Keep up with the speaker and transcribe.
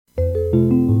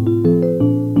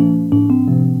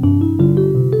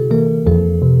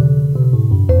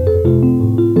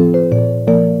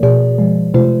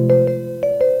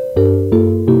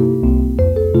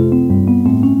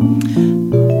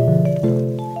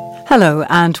Hello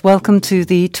and welcome to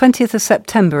the 20th of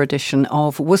September edition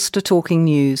of Worcester Talking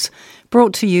News,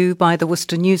 brought to you by the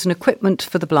Worcester News and Equipment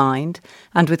for the Blind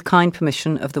and with kind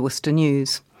permission of the Worcester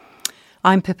News.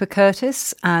 I'm Pippa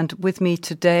Curtis, and with me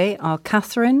today are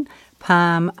Catherine,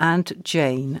 Pam and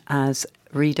Jane as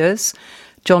readers,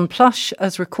 John Plush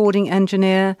as recording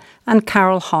engineer and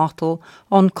Carol Hartle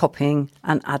on copying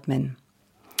and admin.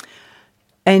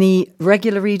 Any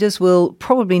regular readers will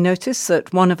probably notice that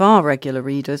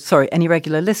any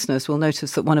regular listeners will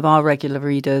notice that one of our regular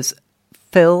readers,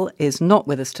 Phil, is not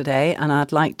with us today, and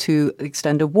I'd like to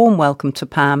extend a warm welcome to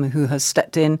Pam, who has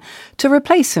stepped in to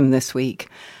replace him this week.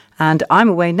 And I'm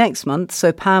away next month,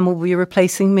 so Pam will be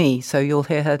replacing me, so you'll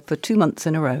hear her for 2 months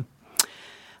in a row.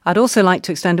 I'd also like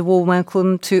to extend a warm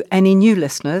welcome to any new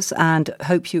listeners and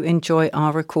hope you enjoy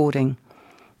our recording.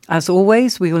 As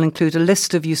always, we will include a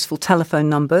list of useful telephone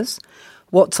numbers,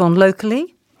 what's on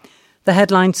locally, the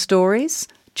headline stories,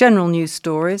 general news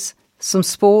stories, some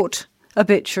sport,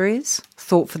 obituaries,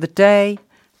 thought for the day,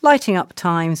 lighting up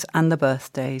times and the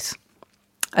birthdays.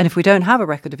 And if we don't have a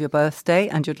record of your birthday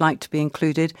and you'd like to be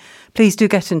included, please do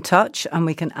get in touch and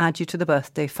we can add you to the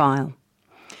birthday file.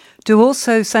 Do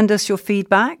also send us your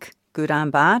feedback, good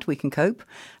and bad, we can cope,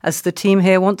 as the team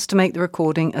here wants to make the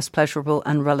recording as pleasurable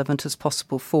and relevant as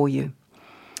possible for you.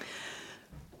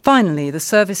 Finally, the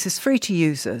service is free to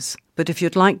users, but if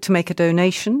you'd like to make a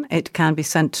donation, it can be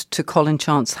sent to Colin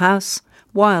Chance House,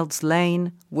 Wilds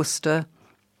Lane, Worcester,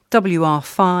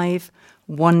 WR5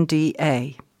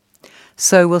 1DA.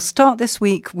 So we'll start this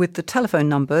week with the telephone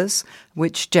numbers,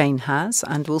 which Jane has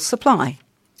and will supply.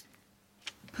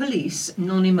 Police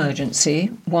non-emergency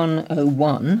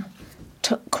 101,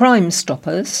 Crime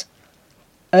Stoppers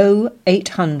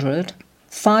 0800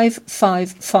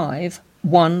 555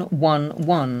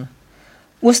 111,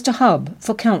 Worcester Hub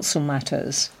for council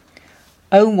matters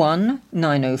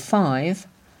 01905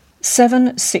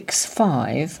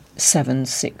 765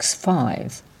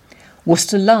 765.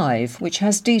 Worcester Live, which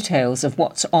has details of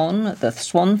what's on at the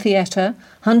Swan Theatre,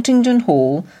 Huntingdon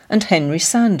Hall and Henry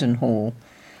Sandon Hall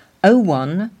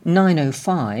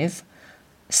 01905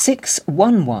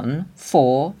 611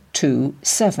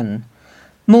 427.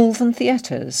 Malvern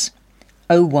Theatres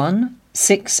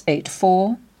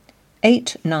 01684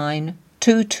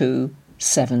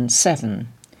 892277.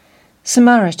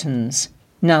 Samaritans,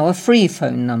 now a free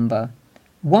phone number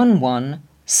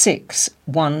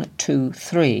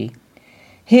 116123.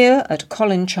 Here at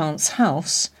Colin Chance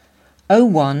House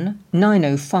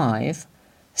 01905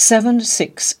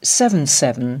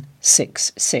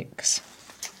 767766.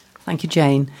 Thank you,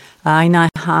 Jane. I now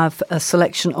have a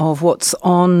selection of what's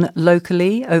on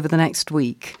locally over the next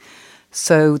week.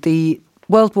 So the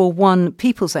World War I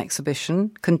People's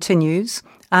Exhibition continues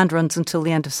and runs until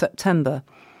the end of September.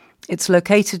 It's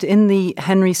located in the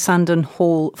Henry Sandon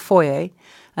Hall foyer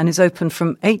and is open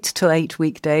from 8 till 8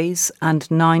 weekdays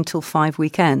and 9 till 5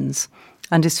 weekends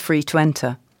and is free to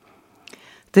enter.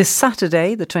 This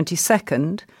Saturday, the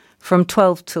 22nd, from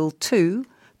 12 till 2,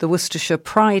 the Worcestershire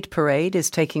Pride Parade is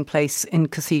taking place in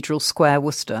Cathedral Square,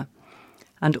 Worcester.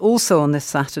 And also on this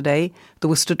Saturday, the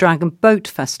Worcester Dragon Boat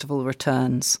Festival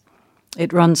returns.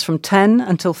 It runs from 10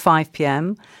 until 5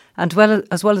 p.m, and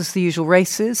as well as the usual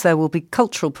races, there will be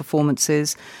cultural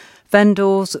performances,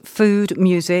 vendors, food,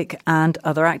 music and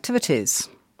other activities.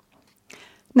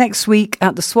 Next week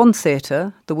at the Swan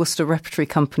Theatre, the Worcester Repertory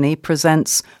Company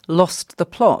presents Lost the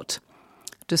Plot.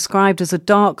 Described as a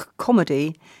dark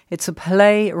comedy, it's a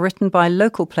play written by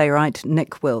local playwright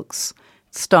Nick Wilkes.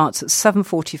 It starts at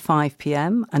 7:45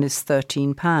 p.m. and is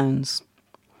 £13.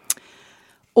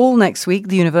 All next week,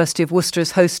 the University of Worcester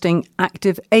is hosting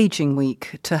Active Ageing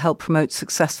Week to help promote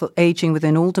successful ageing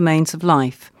within all domains of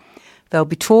life. There'll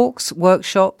be talks,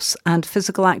 workshops and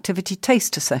physical activity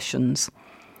taster sessions.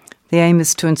 The aim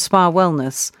is to inspire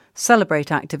wellness,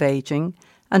 celebrate active ageing,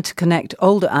 and to connect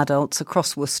older adults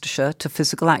across Worcestershire to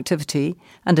physical activity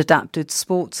and adapted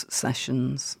sports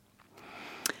sessions.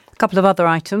 A couple of other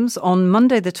items. On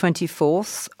Monday the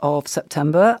 24th of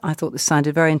September, I thought this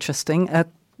sounded very interesting,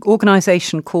 an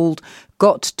organisation called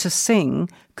Got to Sing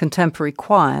Contemporary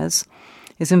Choirs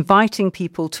is inviting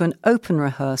people to an open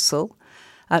rehearsal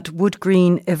at Wood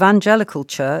Green Evangelical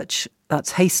Church,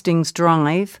 that's Hastings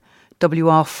Drive,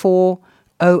 WR4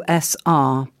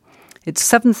 OSR. It's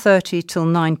 7:30 till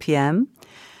 9 p.m.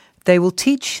 They will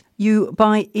teach you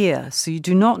by ear, so you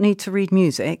do not need to read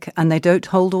music, and they don't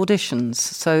hold auditions.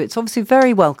 So it's obviously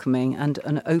very welcoming and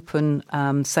an open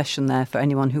session there for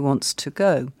anyone who wants to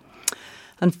go.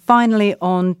 And finally,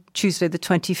 on Tuesday the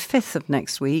 25th of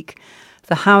next week,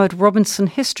 the Howard Robinson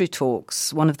History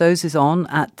Talks. One of those is on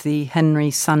at the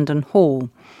Henry Sandon Hall.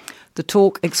 The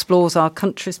talk explores our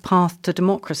country's path to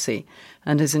democracy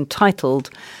and is entitled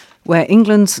Where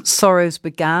England's Sorrows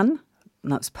Began,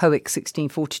 and that's Powick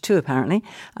 1642 apparently,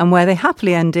 and Where They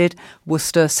Happily Ended,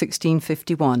 Worcester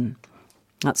 1651.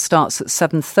 That starts at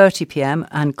 7:30pm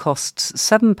and costs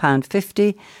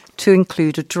 £7.50 to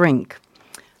include a drink.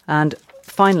 And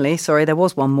finally, there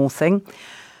was one more thing.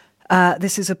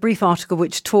 This is a brief article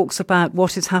which talks about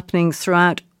what is happening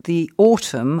throughout the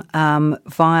autumn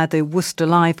via the Worcester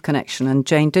Live connection. And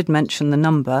Jane did mention the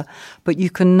number, but you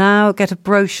can now get a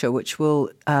brochure which will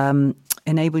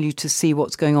enable you to see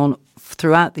what's going on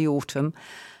throughout the autumn.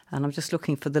 And I'm just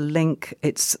looking for the link.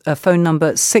 It's a phone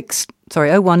number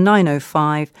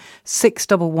 01905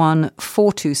 611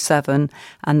 427,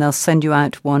 and they'll send you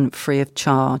out one free of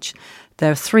charge.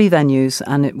 There are 3 venues,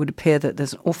 and it would appear that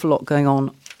there's an awful lot going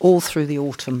on all through the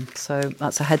autumn. So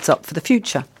that's a heads up for the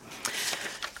future.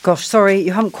 Gosh, sorry,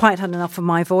 you haven't quite had enough of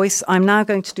my voice. I'm now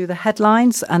going to do the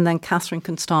headlines, and then Catherine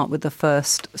can start with the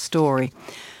first story.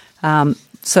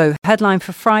 So headline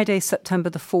for Friday, September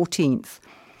the 14th.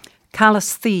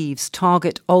 Callous thieves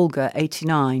target Olga,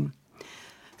 89.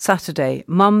 Saturday,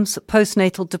 mum's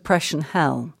postnatal depression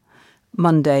hell.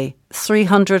 Monday,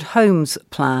 300 homes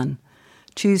plan.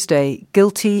 Tuesday,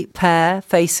 guilty pair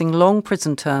facing long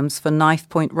prison terms for knife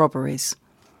point robberies.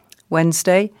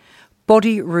 Wednesday,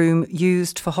 body room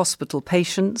used for hospital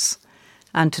patients.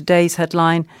 And today's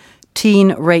headline,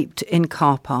 teen raped in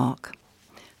car park.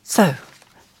 So,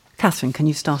 Catherine, can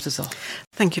you start us off?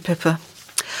 Thank you, Pippa.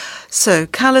 So,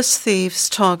 callous thieves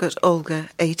target Olga,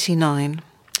 89.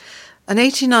 An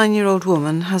 89-year-old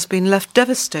woman has been left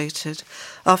devastated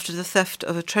after the theft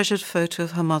of a treasured photo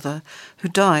of her mother, who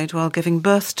died while giving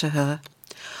birth to her.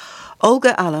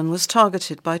 Olga Allen was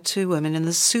targeted by 2 women in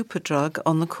the Superdrug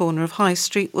on the corner of High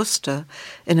Street, Worcester,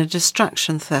 in a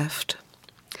distraction theft.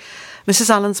 Mrs.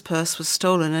 Allen's purse was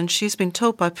stolen, and she's been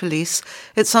told by police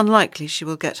it's unlikely she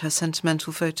will get her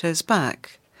sentimental photos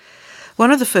back. One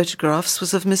of the photographs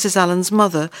was of Mrs. Allen's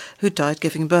mother, who died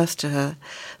giving birth to her.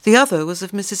 The other was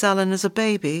of Mrs. Allen as a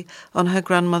baby on her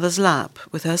grandmother's lap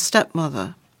with her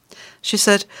stepmother. She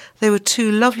said, "They were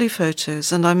 2 lovely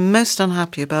photos, and I'm most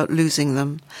unhappy about losing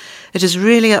them. It has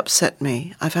really upset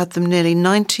me. I've had them nearly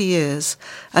 90 years,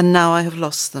 and now I have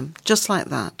lost them, just like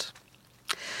that."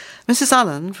 Mrs.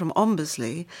 Allen, from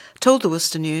Ombersley, told the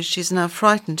Worcester News she's now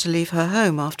frightened to leave her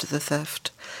home after the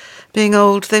theft. "Being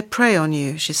old, they prey on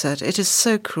you," she said. "It is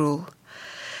so cruel.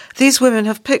 These women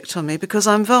have picked on me because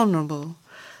I'm vulnerable.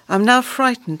 I'm now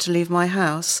frightened to leave my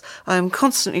house. I am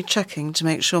constantly checking to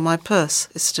make sure my purse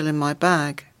is still in my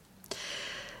bag."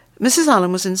 Mrs.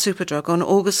 Allen was in Superdrug on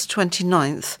August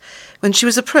 29th when she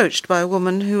was approached by a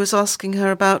woman who was asking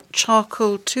her about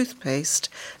charcoal toothpaste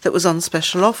that was on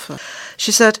special offer.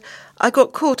 She said, "I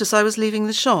got caught as I was leaving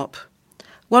the shop.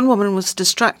 One woman was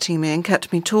distracting me and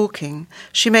kept me talking.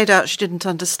 She made out she didn't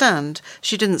understand.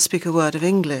 She didn't speak a word of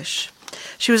English.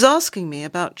 She was asking me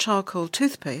about charcoal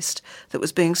toothpaste that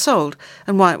was being sold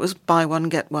and why it was buy one,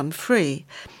 get one free.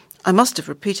 I must have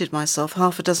repeated myself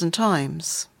 6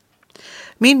 times.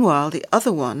 Meanwhile, the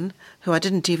other one, who I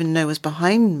didn't even know was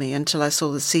behind me until I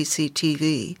saw the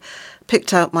CCTV,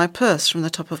 picked out my purse from the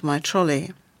top of my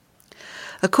trolley.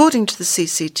 According to the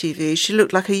CCTV, she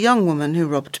looked like a young woman who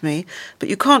robbed me, but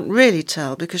you can't really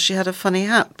tell because she had a funny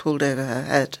hat pulled over her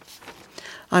head.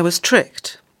 I was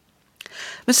tricked."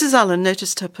 Mrs. Allen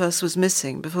noticed her purse was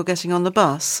missing before getting on the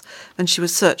bus when she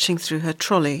was searching through her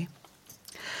trolley.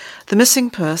 The missing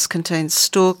purse contains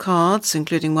store cards,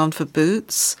 including one for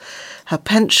Boots, her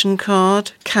pension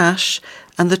card, cash,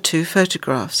 and the 2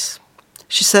 photographs.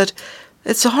 She said,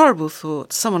 "It's a horrible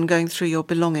thought, someone going through your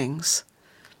belongings.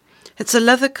 It's a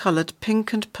leather-coloured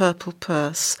pink and purple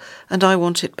purse, and I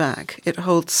want it back. It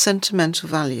holds sentimental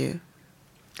value."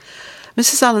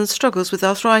 Mrs. Allen struggles with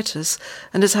arthritis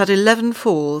and has had 11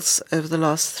 falls over the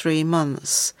last 3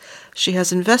 months. She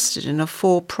has invested in a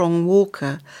 4-prong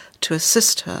walker to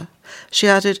assist her. She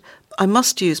added, "I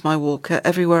must use my walker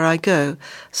everywhere I go,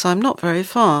 so I'm not very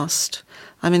fast.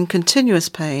 I'm in continuous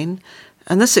pain,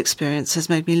 and this experience has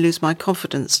made me lose my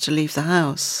confidence to leave the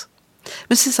house."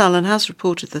 Mrs. Allen has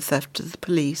reported the theft to the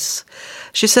police.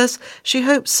 She says she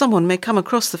hopes someone may come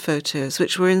across the photos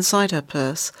which were inside her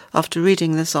purse after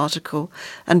reading this article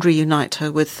and reunite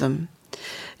her with them.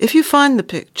 If you find the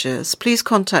pictures, please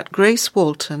contact Grace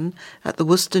Walton at the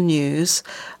Worcester News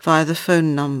via the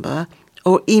phone number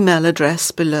or email address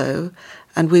below,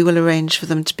 and we will arrange for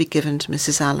them to be given to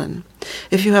Mrs. Allen.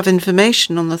 If you have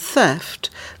information on the theft,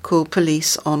 call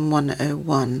police on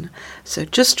 101. So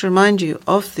just to remind you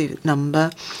of the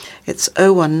number, it's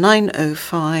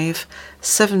 01905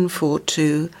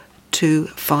 742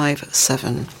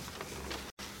 257.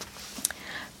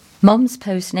 Mom's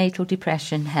postnatal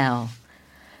depression hell.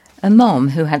 A mom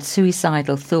who had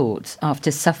suicidal thoughts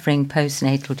after suffering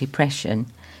postnatal depression,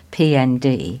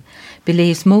 PND,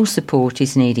 believes more support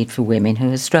is needed for women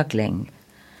who are struggling.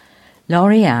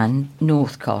 Laurie Ann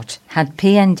Northcott had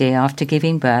PND after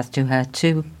giving birth to her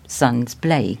two sons,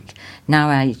 Blake,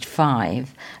 now aged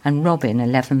 5, and Robin,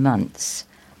 11 months.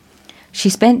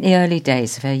 She spent the early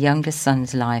days of her youngest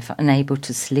son's life unable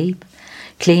to sleep,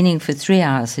 cleaning for 3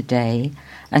 hours a day,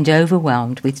 and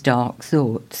overwhelmed with dark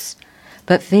thoughts,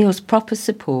 but feels proper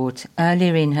support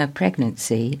earlier in her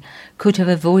pregnancy could have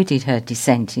avoided her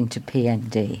descent into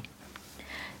PND.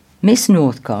 Miss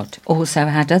Northcott also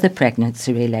had other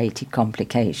pregnancy-related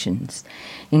complications,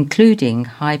 including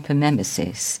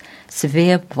hyperemesis,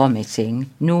 severe vomiting,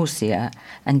 nausea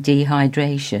and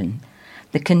dehydration,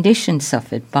 the condition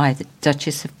suffered by the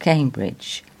Duchess of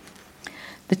Cambridge.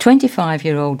 The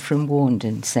 25-year-old from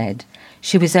Warndon said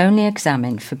she was only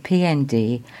examined for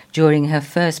PND during her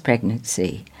first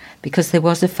pregnancy because there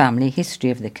was a family history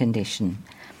of the condition,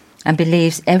 and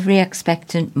believes every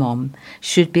expectant mom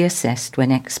should be assessed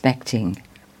when expecting.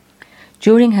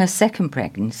 During her second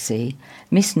pregnancy,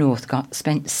 Miss Northcott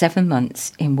spent 7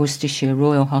 months in Worcestershire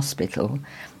Royal Hospital,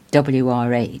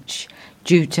 WRH,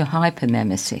 due to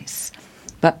hyperemesis,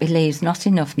 but believes not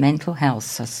enough mental health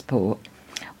support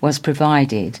was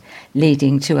provided,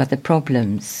 leading to other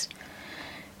problems.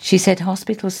 She said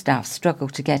hospital staff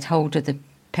struggled to get hold of the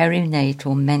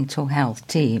perinatal mental health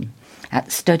team at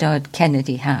Studdard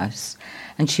Kennedy House,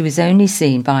 and she was only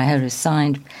seen by her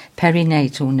assigned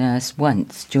perinatal nurse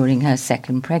once during her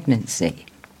second pregnancy.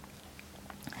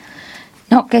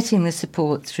 Not getting the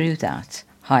support through that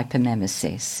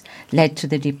hyperemesis led to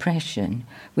the depression,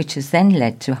 which has then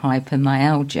led to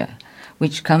hypermyalgia,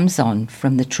 which comes on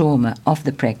from the trauma of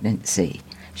the pregnancy,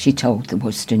 she told the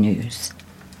Worcester News.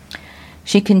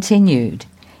 She continued,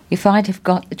 If I'd have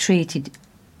got treated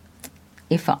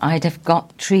in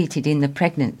the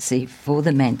pregnancy for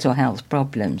the mental health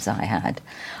problems I had,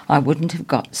 I wouldn't have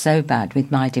got so bad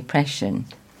with my depression.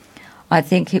 I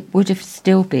think it would have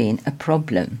still been a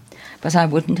problem, but I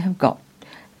wouldn't have got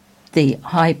the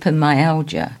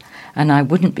hypermyalgia, and I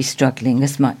wouldn't be struggling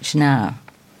as much now.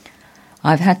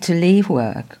 I've had to leave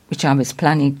work, which I was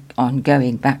planning on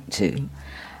going back to.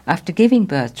 After giving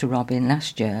birth to Robin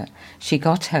last year, she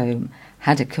got home,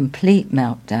 had a complete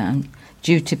meltdown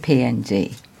due to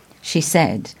PND. She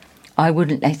said, I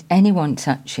wouldn't let anyone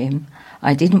touch him.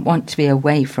 I didn't want to be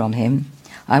away from him.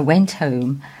 I went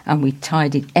home and we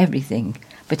tidied everything,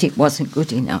 but it wasn't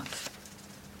good enough.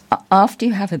 After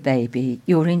you have a baby,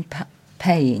 you're in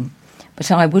pain, but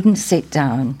I wouldn't sit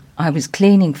down. I was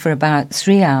cleaning for about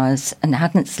 3 hours and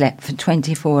hadn't slept for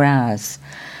 24 hours.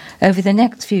 Over the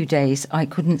next few days, I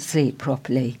couldn't sleep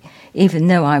properly, even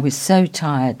though I was so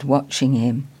tired watching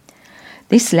him.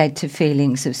 This led to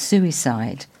feelings of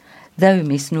suicide, though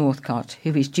Miss Northcott,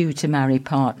 who is due to marry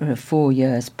partner of 4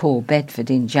 years, Paul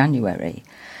Bedford, in January,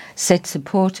 said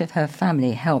support of her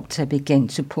family helped her begin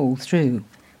to pull through.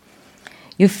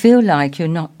 You feel like you're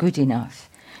not good enough.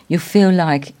 You feel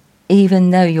like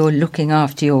even though you're looking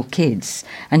after your kids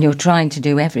and you're trying to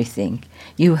do everything,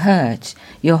 you hurt.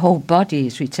 Your whole body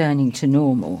is returning to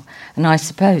normal. And I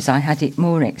suppose I had it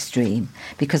more extreme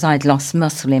because I'd lost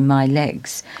muscle in my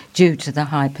legs due to the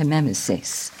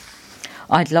hyperemesis.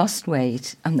 I'd lost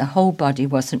weight and the whole body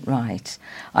wasn't right.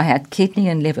 I had kidney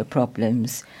and liver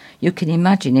problems. You can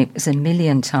imagine it was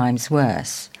 1,000,000 times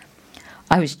worse.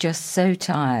 I was just so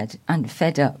tired and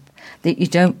fed up that you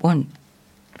don't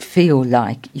feel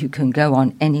like you can go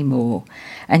on anymore,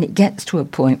 and it gets to a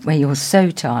point where you're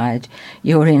so tired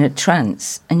you're in a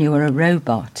trance and you're a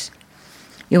robot.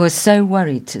 You are so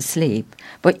worried to sleep,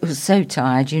 but you're so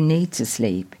tired you need to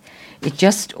sleep. It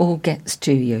just all gets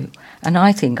to you, and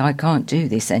I think I can't do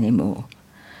this anymore.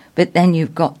 But then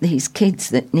you've got these kids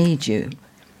that need you.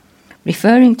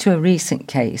 Referring to a recent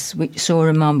case which saw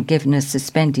a mum given a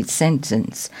suspended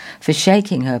sentence for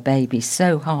shaking her baby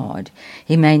so hard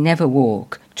he may never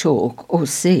walk, talk or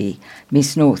see,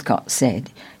 Miss Northcott said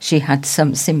she had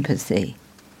some sympathy.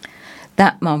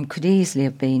 That mum could easily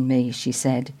have been me, she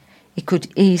said. It could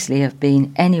easily have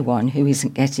been anyone who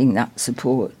isn't getting that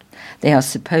support they are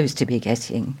supposed to be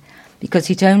getting, because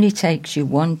it only takes you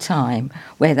one time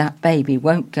where that baby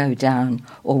won't go down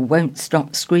or won't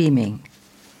stop screaming.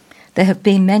 There have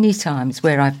been many times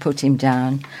where I've put him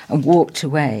down and walked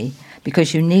away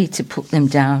because you need to put them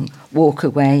down, walk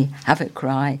away, have a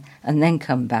cry and then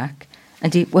come back,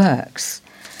 and it works.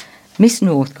 Miss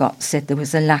Northcott said there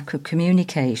was a lack of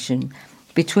communication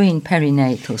between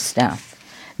perinatal staff,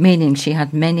 meaning she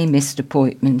had many missed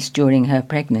appointments during her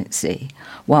pregnancy,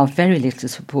 while very little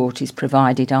support is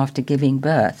provided after giving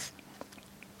birth.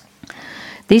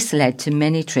 This led to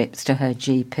many trips to her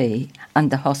GP and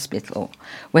the hospital,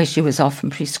 where she was often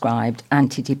prescribed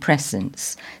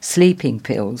antidepressants, sleeping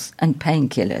pills and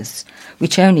painkillers,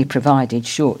 which only provided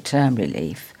short-term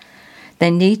relief. They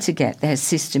need to get their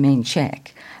system in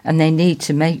check, and they need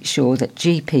to make sure that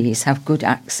GPs have good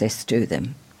access to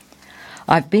them.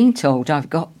 I've been told I've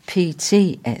got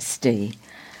PTSD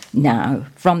now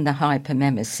from the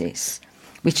hypermemesis,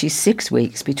 which is 6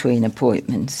 weeks between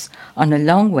appointments, on a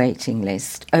long waiting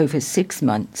list over 6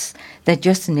 months. They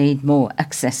just need more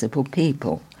accessible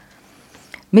people.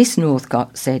 Miss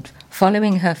Northcott said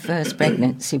following her first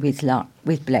pregnancy with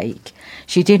Blake,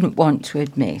 she didn't want to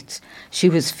admit she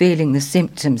was feeling the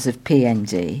symptoms of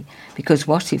PND, because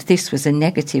what if this was a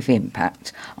negative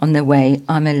impact on the way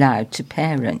I'm allowed to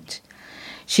parent?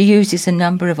 She uses a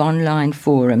number of online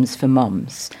forums for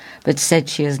mums, but said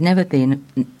she has never been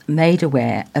made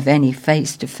aware of any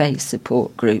face-to-face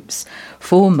support groups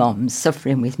for mums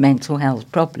suffering with mental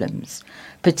health problems,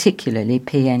 particularly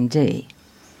PND.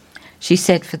 She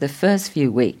said for the first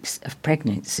few weeks of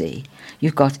pregnancy,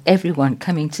 you've got everyone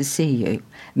coming to see you,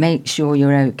 make sure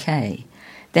you're okay.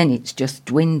 Then it's just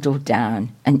dwindled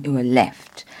down and you are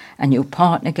left, and your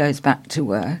partner goes back to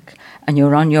work, and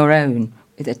you're on your own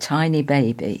with a tiny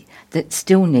baby that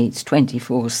still needs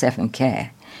 24/7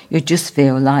 care. You just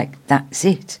feel like that's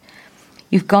it.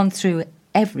 You've gone through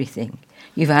everything.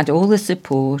 You've had all the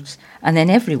support, and then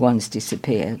everyone's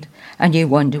disappeared, and you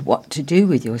wonder what to do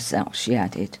with yourself, she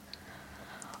added.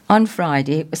 On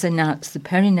Friday, it was announced the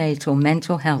perinatal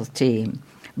mental health team,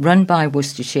 run by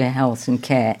Worcestershire Health and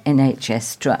Care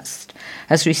NHS Trust,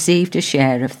 has received a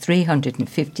share of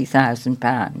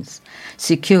 £350,000,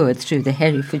 secured through the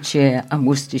Herefordshire and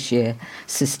Worcestershire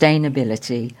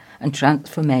Sustainability and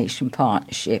Transformation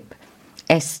Partnership,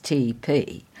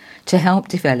 STP, to help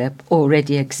develop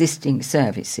already existing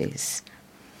services.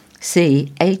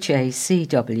 See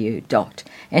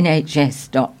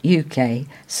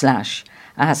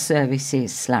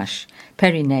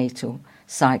hacw.nhs.uk/our-services/perinatal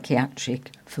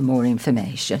psychiatric for more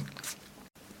information.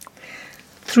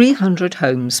 300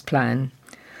 Homes Plan.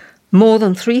 More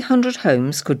than 300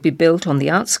 homes could be built on the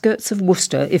outskirts of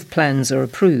Worcester if plans are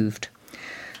approved.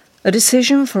 A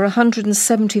decision for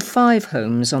 175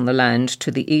 homes on the land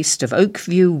to the east of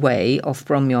Oakview Way off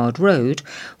Bromyard Road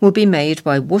will be made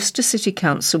by Worcester City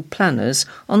Council planners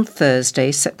on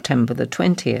Thursday, September the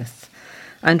 20th,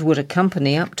 and would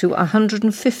accompany up to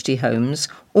 150 homes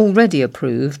already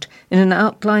approved in an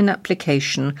outline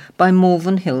application by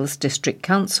Malvern Hills District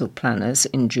Council planners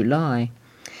in July.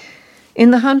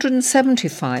 In the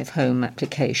 175 home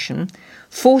application,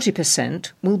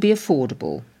 40% will be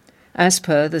affordable, as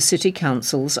per the City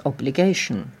Council's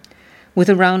obligation, with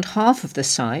around half of the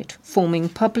site forming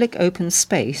public open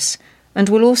space, and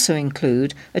will also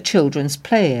include a children's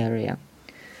play area.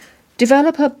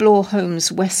 Developer Bloor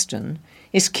Homes Weston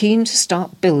is keen to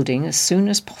start building as soon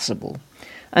as possible,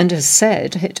 and has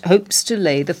said it hopes to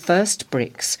lay the first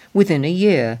bricks within a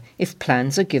year if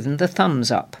plans are given the thumbs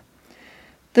up.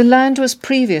 The land was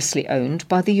previously owned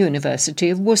by the University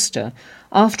of Worcester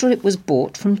after it was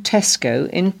bought from Tesco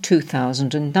in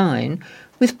 2009,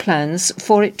 with plans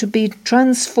for it to be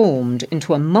transformed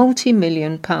into a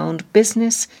multi-million-pound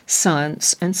business,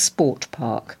 science and sport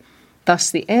park. Thus,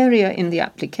 the area in the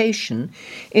application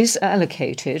is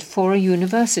allocated for a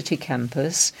university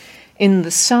campus in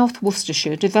the South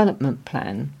Worcestershire Development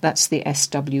Plan, that's the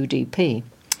SWDP.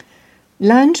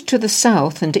 Land to the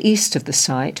south and east of the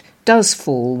site does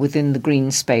fall within the green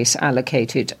space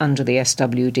allocated under the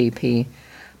SWDP,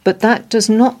 but that does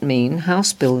not mean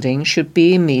house building should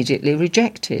be immediately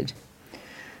rejected.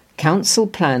 Council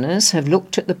planners have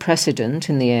looked at the precedent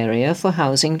in the area for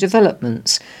housing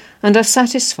developments and are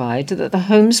satisfied that the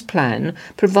Homes Plan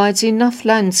provides enough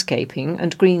landscaping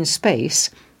and green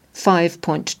space,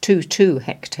 5.22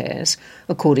 hectares,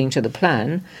 according to the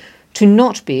plan, to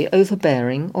not be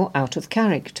overbearing or out of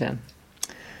character.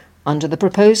 Under the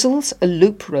proposals, a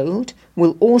loop road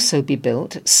will also be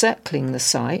built circling the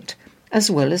site,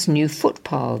 as well as new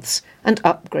footpaths and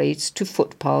upgrades to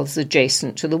footpaths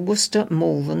adjacent to the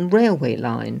Worcester-Malvern railway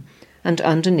line and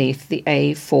underneath the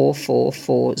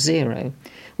A4440,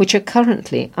 which are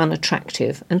currently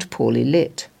unattractive and poorly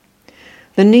lit.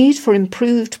 The need for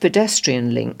improved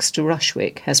pedestrian links to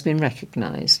Rushwick has been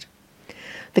recognised.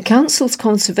 The Council's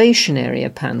Conservation Area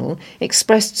panel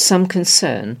expressed some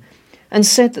concern and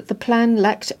said that the plan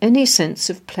lacked any sense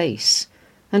of place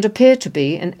and appeared to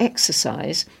be an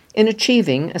exercise in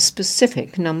achieving a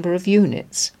specific number of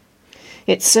units.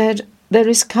 It said, There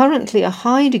is currently a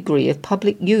high degree of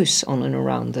public use on and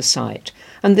around the site,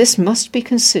 and this must be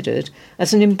considered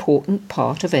as an important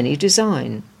part of any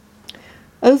design.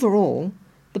 Overall,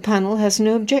 the panel has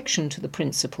no objection to the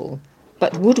principle,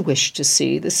 but would wish to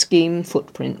see the scheme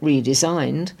footprint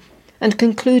redesigned, and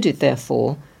concluded,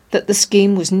 therefore, that the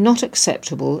scheme was not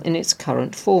acceptable in its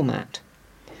current format.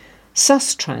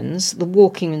 Sustrans, the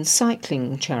walking and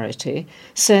cycling charity,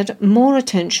 said more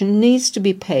attention needs to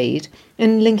be paid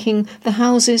in linking the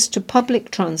houses to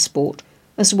public transport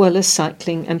as well as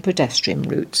cycling and pedestrian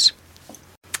routes.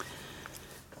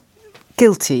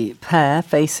 Guilty pair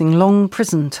facing long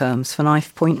prison terms for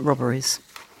knife point robberies.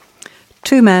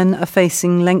 2 men are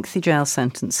facing lengthy jail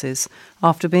sentences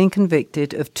after being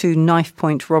convicted of 2 knife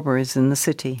point robberies in the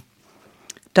city.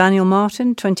 Daniel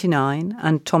Martin, 29,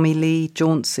 and Tommy Lee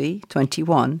Jauncey,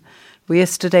 21, were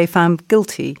yesterday found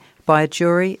guilty by a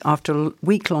jury after a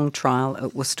week-long trial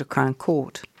at Worcester Crown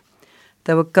Court.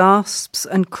 There were gasps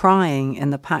and crying in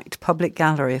the packed public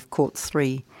gallery of Court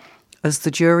 3 as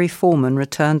the jury foreman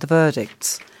returned the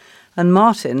verdicts, and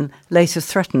Martin later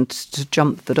threatened to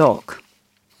jump the dock.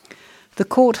 The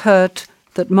court heard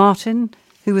that Martin,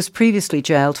 who was previously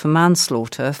jailed for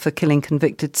manslaughter for killing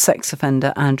convicted sex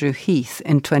offender Andrew Heath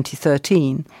in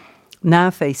 2013, now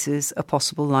faces a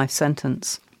possible life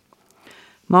sentence.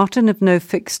 Martin of no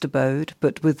fixed abode,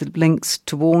 but with links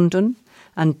to Warndon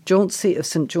and Jauncey of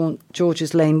St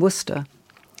George's Lane, Worcester,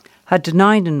 had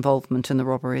denied involvement in the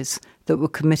robberies that were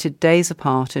committed days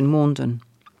apart in Warndon.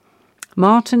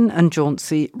 Martin and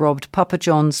Jauncey robbed Papa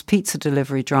John's pizza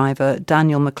delivery driver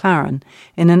Daniel McLaren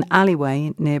in an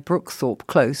alleyway near Brookthorpe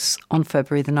Close on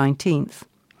February the 19th.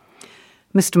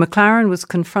 Mr. McLaren was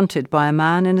confronted by a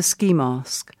man in a ski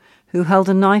mask who held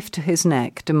a knife to his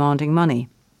neck demanding money.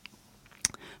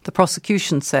 The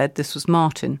prosecution said this was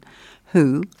Martin,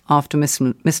 who, after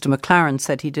Mr. McLaren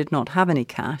said he did not have any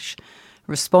cash,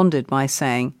 responded by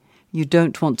saying, "You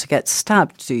don't want to get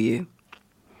stabbed, do you?"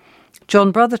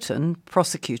 John Brotherton,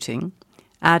 prosecuting,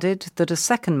 added that a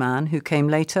second man who came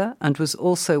later and was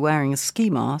also wearing a ski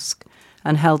mask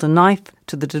and held a knife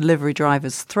to the delivery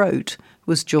driver's throat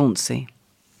was Jauncey.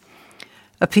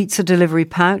 A pizza delivery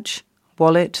pouch,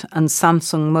 wallet and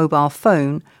Samsung mobile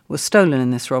phone were stolen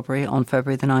in this robbery on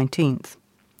February the 19th.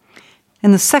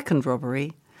 In the second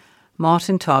robbery,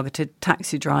 Martin targeted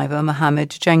taxi driver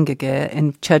Mohammed Jengagir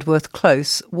in Chedworth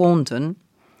Close, Warndon,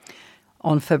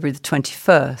 on February the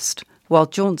 21st, while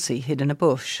Jauncey hid in a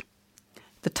bush.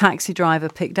 The taxi driver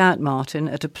picked out Martin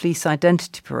at a police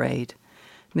identity parade.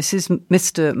 Mr.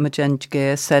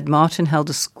 Majengir said Martin held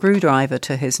a screwdriver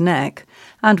to his neck,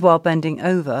 and while bending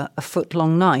over, a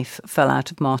foot-long knife fell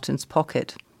out of Martin's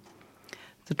pocket.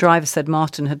 The driver said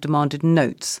Martin had demanded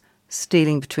notes,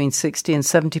 stealing between £60 and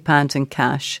 £70 in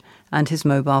cash, and his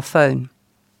mobile phone.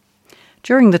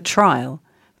 During the trial,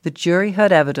 the jury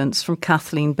heard evidence from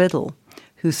Kathleen Biddle,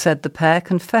 who said the pair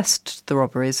confessed the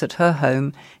robberies at her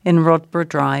home in Rodborough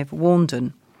Drive,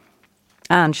 Warndon.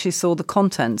 And she saw the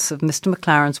contents of Mr.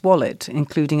 McLaren's wallet,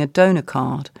 including a donor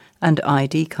card and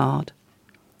ID card.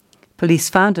 Police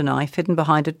found a knife hidden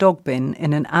behind a dog bin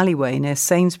in an alleyway near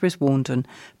Sainsbury's, Warndon,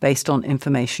 based on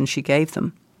information she gave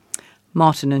them.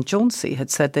 Martin and Jauncey had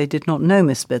said they did not know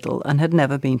Miss Biddle and had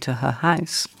never been to her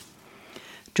house.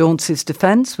 Jauncey's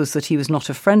defence was that he was not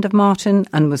a friend of Martin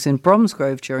and was in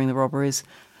Bromsgrove during the robberies,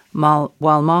 while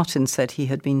Martin said he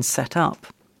had been set up.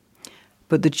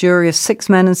 But the jury of 6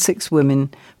 men and 6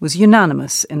 women was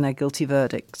unanimous in their guilty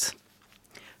verdicts.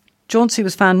 Jauncey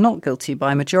was found not guilty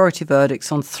by majority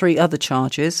verdicts on 3 other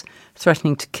charges: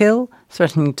 threatening to kill,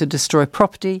 threatening to destroy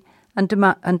property, and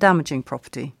damaging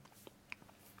property.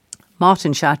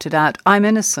 Martin shouted out, "I'm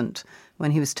innocent,"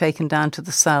 when he was taken down to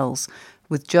the cells,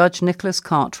 with Judge Nicholas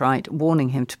Cartwright warning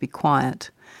him to be quiet.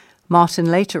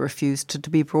 Martin later refused to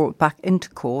be brought back into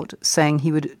court, saying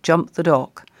he would jump the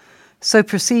dock. So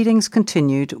proceedings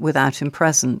continued without him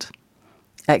present.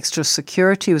 Extra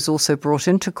security was also brought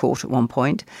into court at one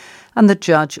point, and the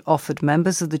judge offered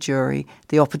members of the jury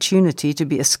the opportunity to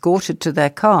be escorted to their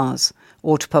cars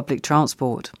or to public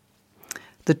transport.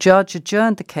 The judge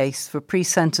adjourned the case for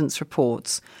pre-sentence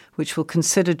reports, which will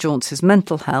consider Jauncey's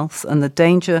mental health and the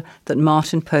danger that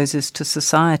Martin poses to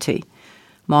society.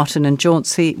 Martin and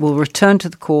Jauncey will return to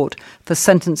the court for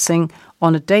sentencing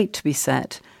on a date to be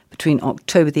set between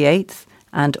October the 8th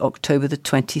and October the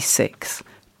 26th.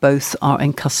 Both are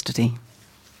in custody.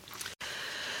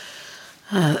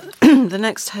 The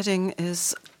next heading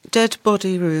is Dead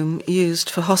Body Room Used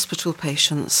for Hospital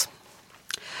Patients.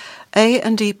 A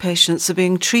and E patients are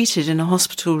being treated in a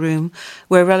hospital room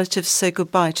where relatives say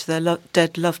goodbye to their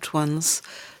dead loved ones.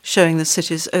 showing the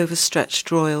city's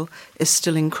overstretched royal is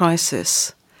still in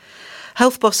crisis.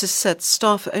 Health bosses said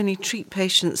staff only treat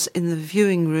patients in the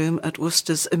viewing room at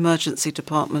Worcester's emergency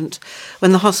department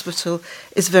when the hospital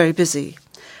is very busy.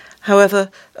 However,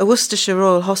 a Worcestershire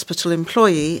Royal Hospital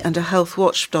employee and a health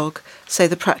watchdog say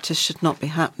the practice should not be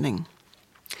happening.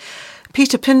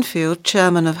 Peter Pinfield,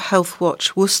 chairman of Health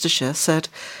Watch Worcestershire, said,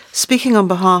 "Speaking on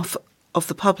behalf of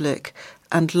the public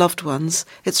and loved ones,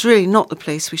 it's really not the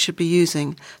place we should be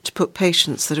using to put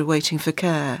patients that are waiting for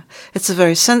care. It's a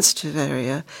very sensitive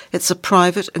area, it's a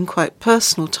private and quite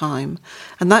personal time,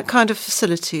 and that kind of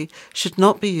facility should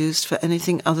not be used for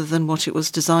anything other than what it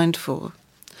was designed for."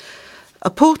 A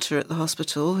porter at the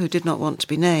hospital, who did not want to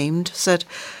be named, said,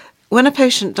 "When a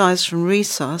patient dies from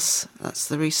resus, that's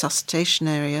the resuscitation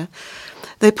area,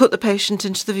 they put the patient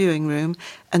into the viewing room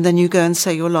and then you go and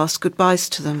say your last goodbyes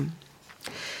to them.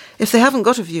 If they haven't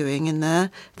got a viewing in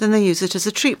there, then they use it as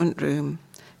a treatment room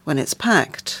when it's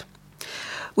packed.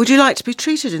 Would you like to be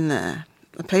treated in there?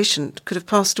 A patient could have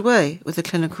passed away with a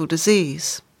clinical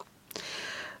disease."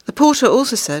 The porter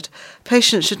also said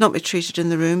patients should not be treated in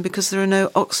the room because there are no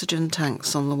oxygen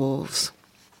tanks on the walls.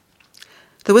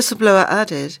 The whistleblower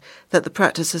added that the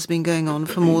practice has been going on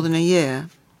for more than a year.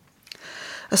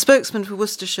 A spokesman for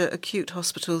Worcestershire Acute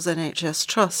Hospitals NHS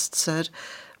Trust said,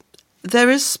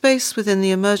 "There is space within the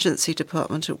emergency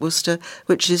department at Worcester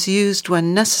which is used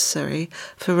when necessary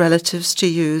for relatives to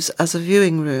use as a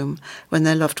viewing room when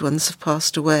their loved ones have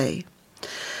passed away.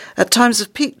 At times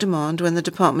of peak demand, when the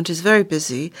department is very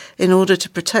busy, in order to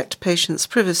protect patients'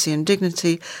 privacy and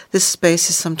dignity, this space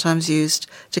is sometimes used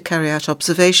to carry out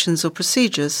observations or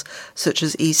procedures such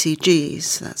as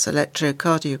ECGs, that's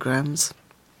electrocardiograms.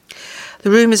 The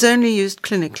room is only used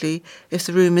clinically if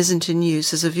the room isn't in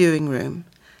use as a viewing room,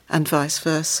 and vice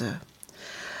versa.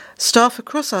 Staff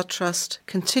across our trust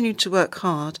continue to work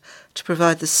hard to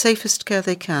provide the safest care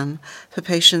they can for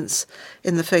patients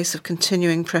in the face of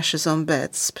continuing pressures on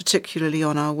beds, particularly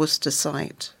on our Worcester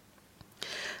site."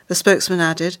 The spokesman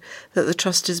added that the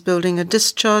trust is building a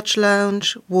discharge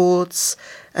lounge, wards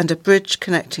and a bridge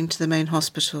connecting to the main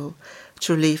hospital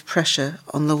to relieve pressure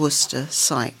on the Worcester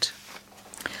site.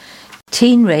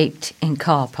 Teen raped in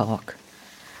car park.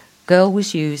 Girl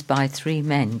was used by 3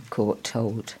 men, court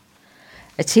told.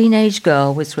 A teenage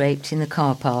girl was raped in the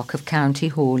car park of County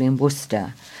Hall in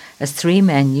Worcester as 3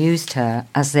 men used her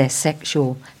as their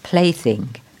sexual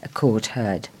plaything, a court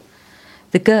heard.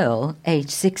 The girl, aged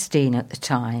 16 at the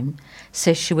time,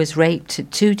 says she was raped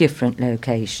at 2 different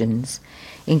locations,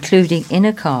 including in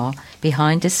a car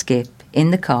behind a skip in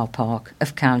the car park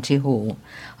of County Hall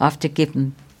after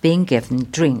being given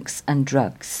drinks and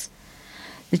drugs.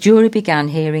 The jury began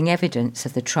hearing evidence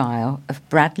of the trial of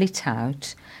Bradley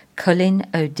Tout, Cullen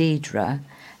O'Deidre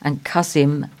and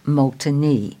Kazim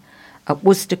Molteni at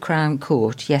Worcester Crown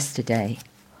Court yesterday.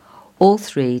 All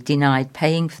 3 denied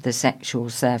paying for the sexual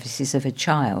services of a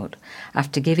child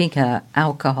after giving her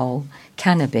alcohol,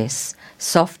 cannabis,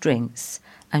 soft drinks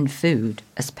and food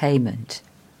as payment.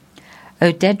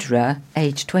 O'Deidre,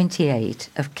 aged 28,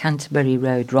 of Canterbury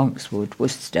Road, Ronkswood,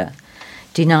 Worcester,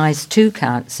 denies 2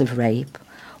 counts of rape,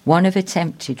 1 of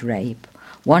attempted rape,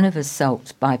 1 of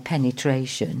assault by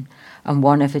penetration, and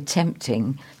 1 of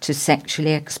attempting to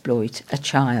sexually exploit a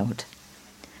child.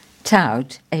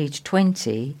 Tout, aged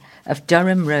 20, of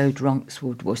Durham Road,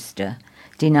 Ronkswood, Worcester,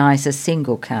 denies a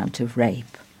single count of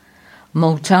rape.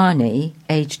 Moltani,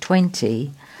 aged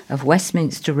 20, of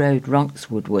Westminster Road,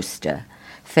 Ronkswood, Worcester,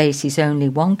 faces only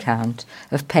 1 count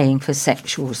of paying for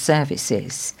sexual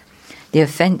services. The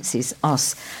offences are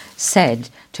said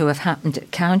to have happened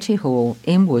at County Hall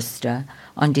in Worcester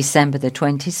on December the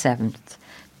 27th,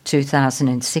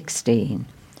 2016,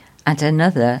 and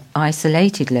another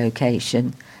isolated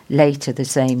location later the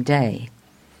same day.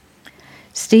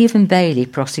 Stephen Bailey,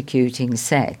 prosecuting,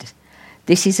 said,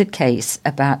 "This is a case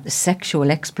about the sexual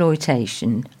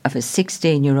exploitation of a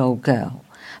 16-year-old girl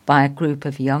by a group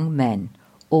of young men,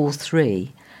 all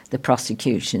 3, the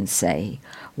prosecution say,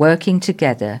 working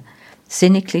together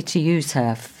cynically to use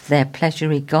her for their pleasure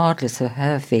regardless of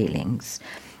her feelings,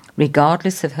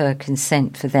 regardless of her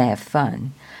consent for their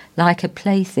fun, like a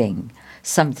plaything,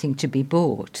 something to be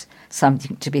bought,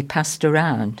 something to be passed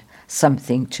around,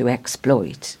 something to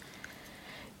exploit."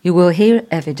 You will hear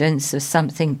evidence of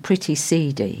something pretty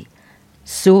seedy,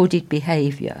 sordid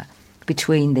behaviour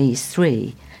between these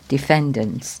 3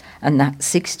 defendants and that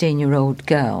 16-year-old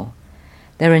girl.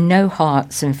 There are no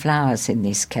hearts and flowers in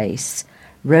this case.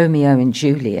 Romeo and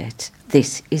Juliet,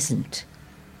 this isn't.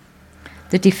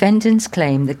 The defendants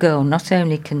claim the girl not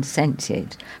only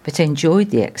consented but enjoyed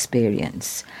the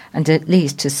experience and at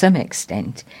least to some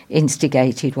extent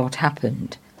instigated what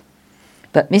happened.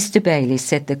 But Mr. Bailey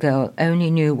said the girl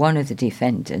only knew one of the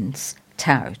defendants,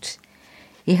 Tout.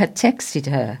 He had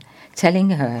texted her,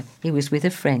 telling her he was with a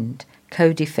friend,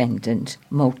 co-defendant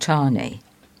Multani.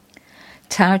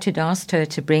 Tout had asked her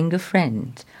to bring a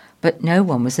friend, but no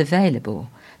one was available,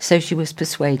 so she was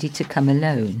persuaded to come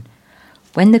alone.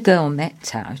 When the girl met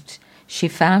Tout, she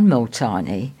found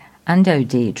Multani and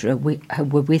O'Deirdre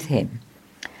were with him.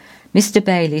 Mr.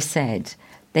 Bailey said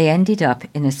they ended up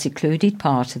in a secluded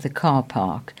part of the car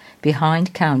park,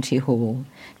 behind County Hall,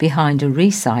 behind a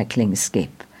recycling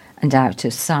skip, and out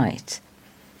of sight.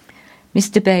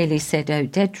 Mr. Bailey said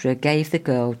O'Deirdre gave the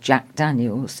girl Jack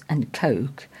Daniels and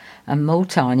Coke, and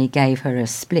Multani gave her a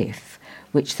spliff,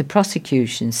 which the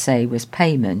prosecution say was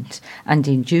payment and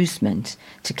inducement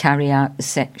to carry out the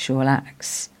sexual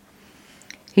acts.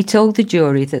 He told the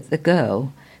jury that the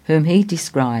girl, whom he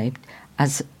described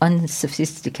as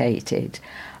unsophisticated,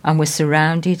 and was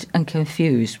surrounded and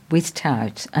confused with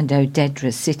Tout and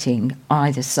O'Deirdre sitting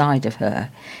either side of her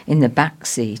in the back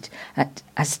seat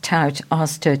as Tout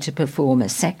asked her to perform a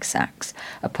sex act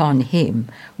upon him,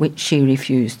 which she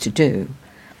refused to do.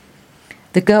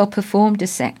 The girl performed a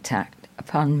sex act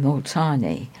upon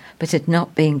Multani, but had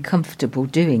not been comfortable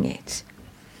doing it.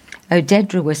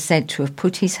 O'Deirdre was said to have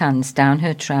put his hands down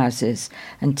her trousers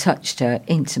and touched her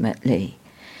intimately.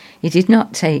 He did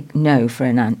not take no for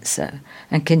an answer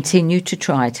and continued to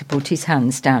try to put his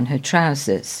hands down her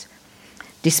trousers.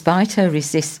 Despite her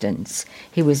resistance,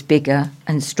 he was bigger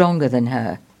and stronger than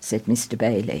her, said Mr.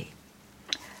 Bailey.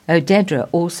 O'Deirdre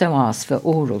also asked for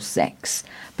oral sex,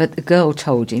 but the girl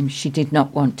told him she did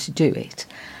not want to do it,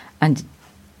 and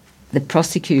the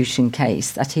prosecution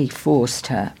case that he forced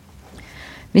her.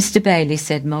 Mr. Bailey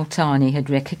said Multani had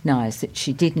recognised that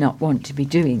she did not want to be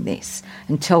doing this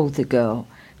and told the girl,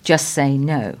 just say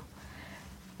no.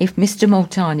 If Mr.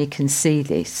 Multani can see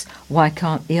this, why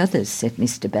can't the others, said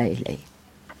Mr. Bailey.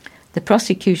 The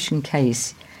prosecution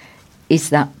case is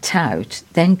that Tout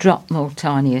then dropped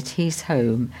Multani at his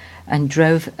home and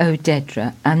drove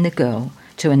O'Deirdre and the girl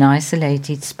to an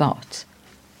isolated spot.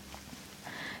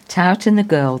 Tout and the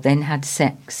girl then had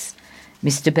sex,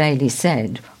 Mr. Bailey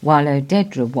said, while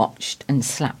O'Deirdre watched and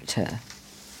slapped her.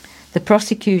 The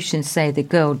prosecution say the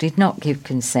girl did not give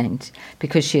consent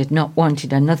because she had not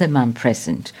wanted another man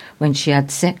present when she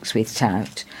had sex with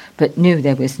Tout, but knew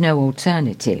there was no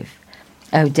alternative.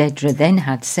 O'Deirdre then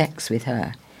had sex with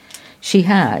her. She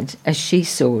had, as she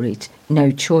saw it, no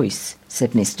choice,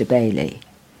 said Mr. Bailey.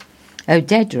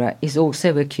 O'Deirdre is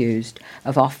also accused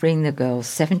of offering the girl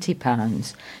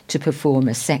 £70 to perform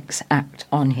a sex act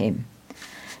on him.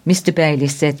 Mr. Bailey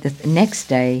said that the next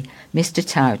day Mr.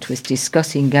 Tout was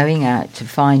discussing going out to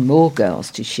find more girls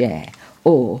to share,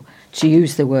 or, to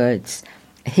use the words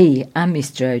he and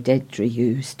Mr. O'Deirdre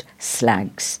used,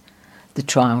 slags. The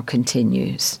trial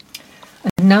continues.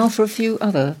 And now for a few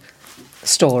other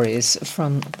stories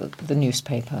from the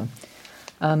newspaper.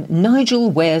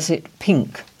 Nigel wears it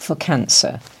pink for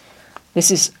cancer. This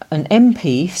is an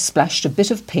MP splashed a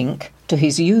bit of pink to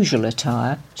his usual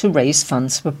attire to raise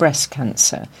funds for breast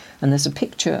cancer. And there's a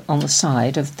picture on the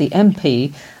side of the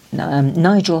MP,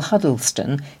 Nigel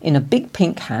Huddleston, in a big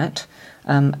pink hat,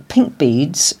 pink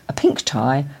beads, a pink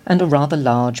tie and a rather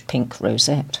large pink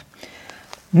rosette.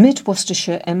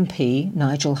 Mid-Worcestershire MP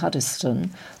Nigel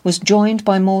Huddleston was joined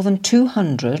by more than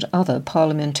 200 other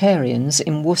parliamentarians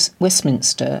in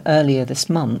Westminster earlier this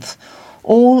month,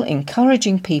 all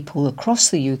encouraging people across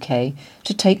the UK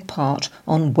to take part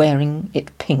on Wearing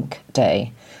It Pink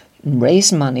Day and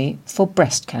raise money for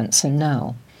breast cancer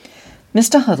now.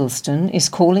 Mr. Huddleston is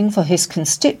calling for his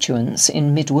constituents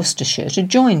in Mid-Worcestershire to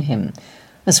join him,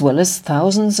 as well as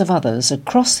thousands of others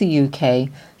across the UK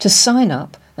to sign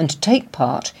up and to take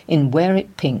part in Wear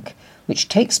It Pink, which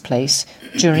takes place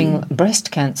during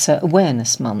Breast Cancer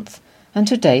Awareness Month, and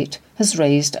to date has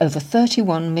raised over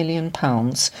 £31 million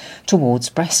towards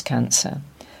breast cancer.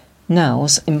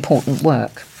 Now's important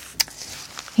work.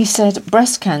 He said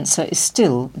breast cancer is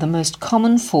still the most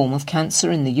common form of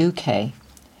cancer in the UK.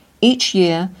 Each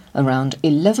year, around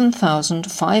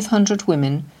 11,500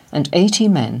 women and 80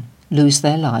 men lose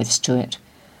their lives to it.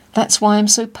 That's why I'm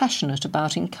so passionate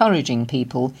about encouraging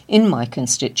people in my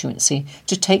constituency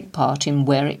to take part in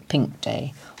Wear It Pink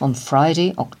Day on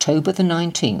Friday, October the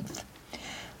 19th.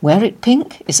 Wear It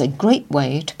Pink is a great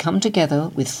way to come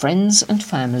together with friends and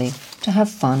family to have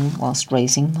fun whilst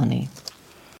raising money.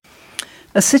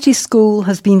 A city school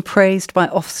has been praised by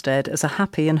Ofsted as a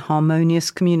happy and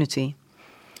harmonious community.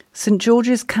 St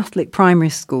George's Catholic Primary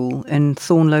School in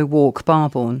Thornlow Walk,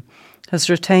 Barbourne, has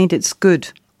retained its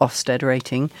good Ofsted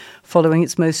rating following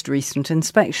its most recent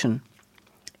inspection.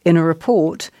 In a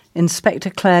report, Inspector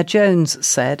Claire Jones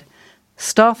said,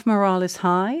 "Staff morale is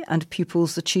high and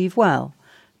pupils achieve well.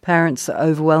 Parents are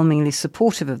overwhelmingly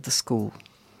supportive of the school."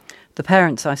 The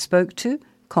parents I spoke to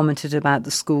commented about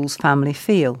the school's family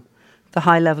feel, the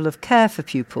high level of care for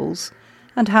pupils,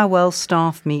 and how well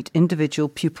staff meet individual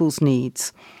pupils'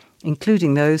 needs,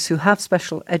 including those who have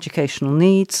special educational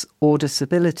needs or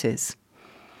disabilities.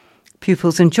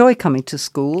 Pupils enjoy coming to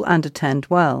school and attend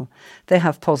well. They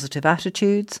have positive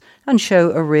attitudes and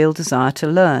show a real desire to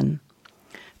learn.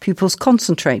 Pupils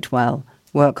concentrate well,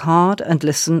 work hard and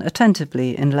listen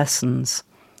attentively in lessons.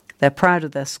 They're proud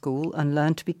of their school and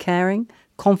learn to be caring,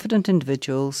 confident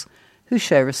individuals who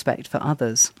show respect for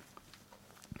others.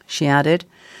 She added,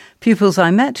 "Pupils I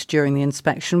met during the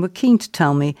inspection were keen to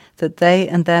tell me that they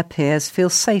and their peers feel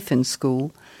safe in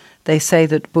school. They say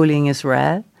that bullying is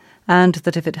rare, and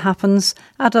that if it happens,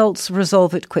 adults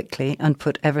resolve it quickly and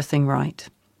put everything right."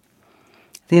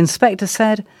 The inspector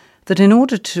said that in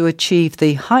order to achieve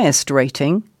the highest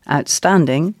rating,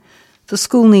 outstanding, the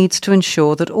school needs to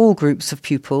ensure that all groups of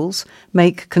pupils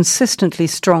make consistently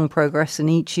strong progress in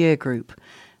each year group,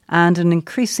 and an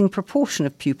increasing proportion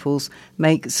of pupils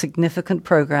make significant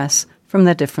progress from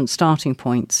their different starting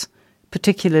points,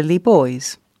 particularly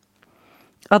boys.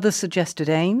 Other suggested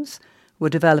aims were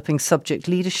developing subject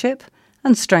leadership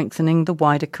and strengthening the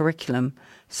wider curriculum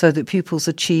so that pupils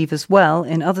achieve as well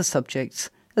in other subjects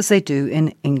as they do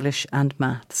in English and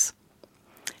maths.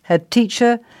 Head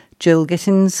teacher Jill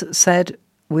Gittins said,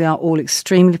 "We are all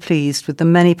extremely pleased with the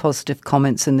many positive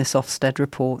comments in this Ofsted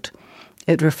report.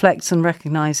 It reflects and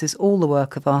recognises all the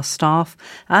work of our staff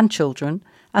and children,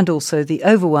 and also the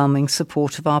overwhelming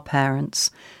support of our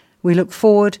parents. We look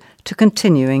forward to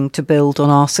continuing to build on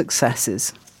our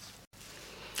successes."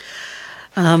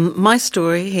 My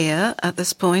story here at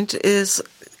this point is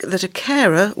that a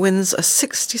carer wins a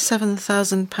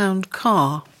 £67,000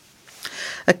 car.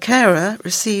 A carer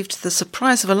received the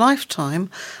surprise of a lifetime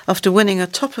after winning a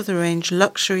top-of-the-range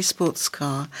luxury sports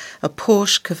car, a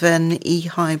Porsche Cayenne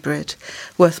e-hybrid,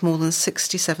 worth more than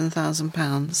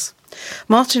 £67,000.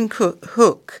 Martin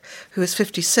Hook, who is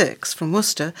 56, from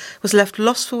Worcester, was left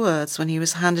lost for words when he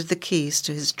was handed the keys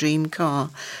to his dream car,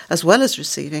 as well as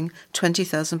receiving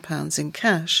 £20,000 in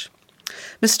cash.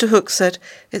 Mr. Hook said,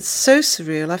 "It's so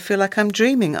surreal, I feel like I'm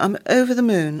dreaming. I'm over the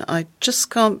moon. I just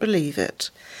can't believe it.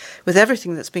 With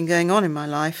everything that's been going on in my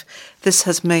life, this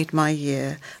has made my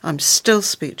year. I'm still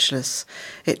speechless.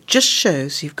 It just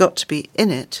shows you've got to be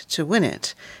in it to win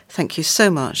it. Thank you so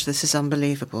much. This is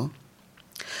unbelievable."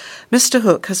 Mr.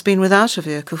 Hook has been without a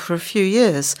vehicle for a few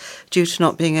years due to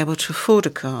not being able to afford a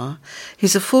car.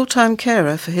 He's a full-time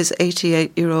carer for his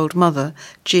 88-year-old mother,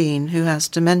 Jean, who has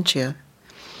dementia.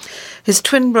 His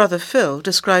twin brother Phil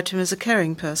described him as a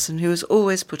caring person who was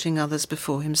always putting others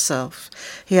before himself.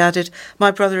 He added,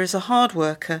 "My brother is a hard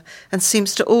worker and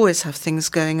seems to always have things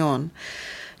going on.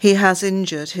 He has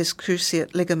injured his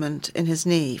cruciate ligament in his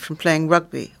knee from playing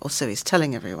rugby, or so he's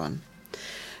telling everyone.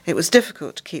 It was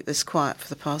difficult to keep this quiet for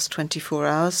the past 24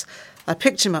 hours. I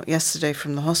picked him up yesterday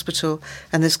from the hospital,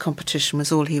 and this competition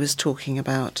was all he was talking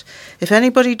about. If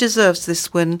anybody deserves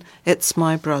this win, it's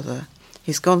my brother.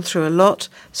 He's gone through a lot,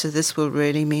 so this will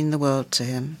really mean the world to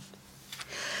him."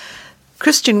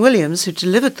 Christian Williams, who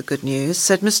delivered the good news,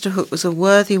 said Mr. Hook was a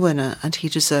worthy winner and he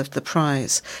deserved the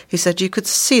prize. He said you could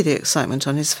see the excitement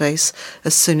on his face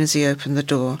as soon as he opened the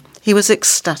door. He was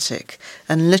ecstatic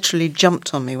and literally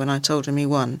jumped on me when I told him he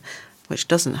won, which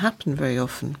doesn't happen very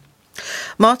often.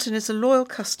 Martin is a loyal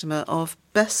customer of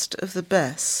Best of the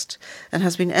Best and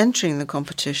has been entering the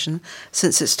competition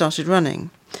since it started running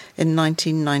in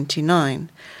 1999.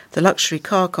 The luxury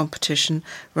car competition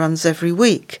runs every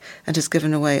week and has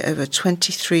given away over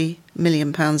 £23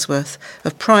 million worth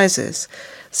of prizes.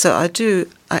 So I do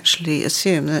actually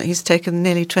assume that he's taken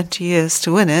nearly 20 years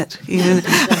to win it. Even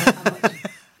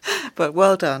but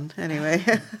well done,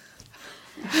 anyway.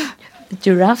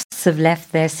 Giraffes have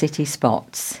left their city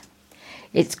spots.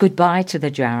 It's goodbye to the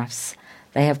giraffes.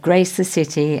 They have graced the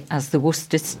city as the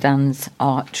Worcester Stands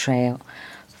Art Trail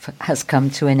has come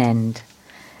to an end.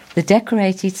 The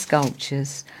decorated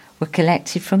sculptures were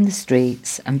collected from the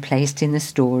streets and placed in the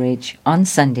storage on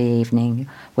Sunday evening,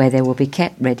 where they will be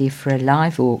kept ready for a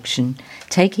live auction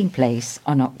taking place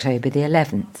on October the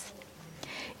 11th.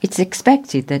 It's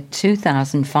expected that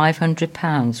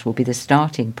 £2,500 will be the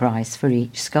starting price for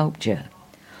each sculpture.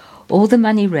 All the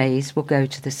money raised will go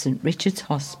to the St Richard's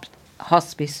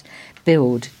Hospice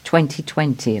Build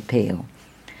 2020 appeal,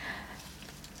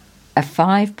 a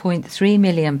 £5.3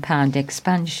 million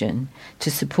expansion to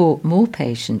support more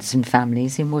patients and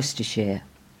families in Worcestershire.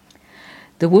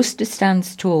 The Worcester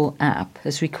Stands Tall app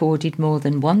has recorded more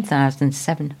than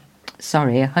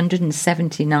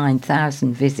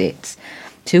 179,000 visits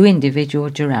to individual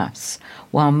giraffes,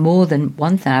 while more than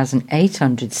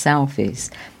 1,800 selfies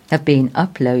have been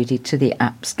uploaded to the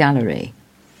app's gallery.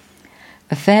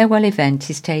 A farewell event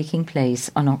is taking place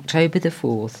on October the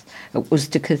 4th at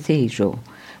Worcester Cathedral,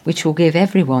 which will give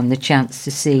everyone the chance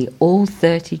to see all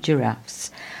 30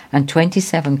 giraffes and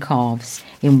 27 calves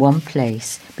in one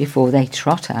place before they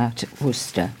trot out at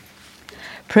Worcester.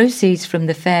 Proceeds from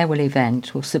the farewell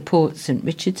event will support St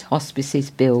Richard's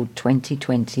Hospice's Build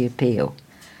 2020 appeal.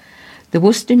 The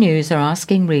Worcester News are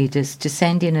asking readers to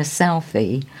send in a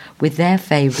selfie with their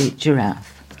favourite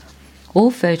giraffe. All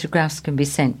photographs can be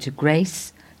sent to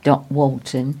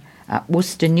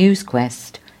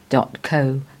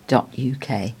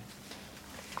grace.walton@worcesternewsquest.co.uk.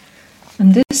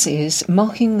 And this is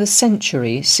marking the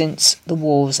century since the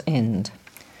war's end.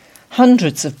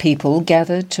 Hundreds of people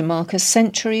gathered to mark a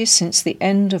century since the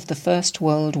end of the First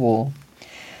World War.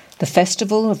 The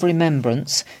Festival of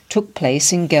Remembrance took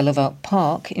place in Gellervart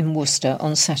Park in Worcester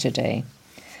on Saturday,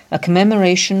 a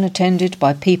commemoration attended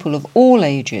by people of all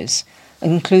ages,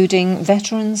 including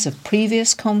veterans of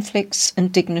previous conflicts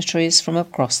and dignitaries from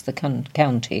across the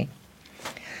county.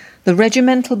 The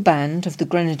regimental band of the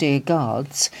Grenadier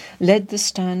Guards led the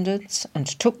standards and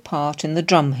took part in the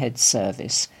drumhead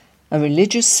service, a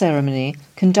religious ceremony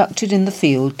conducted in the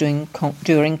field during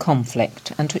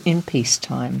conflict and in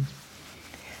peacetime.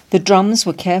 The drums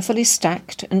were carefully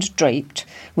stacked and draped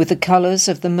with the colours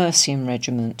of the Mercian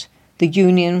Regiment, the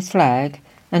Union flag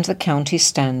and the county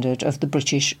standard of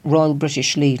the Royal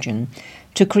British Legion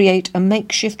to create a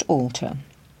makeshift altar.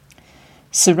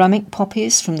 Ceramic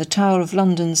poppies from the Tower of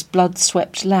London's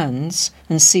blood-swept lands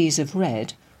and seas of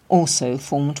red also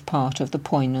formed part of the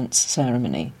poignant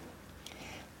ceremony.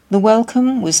 The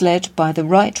welcome was led by the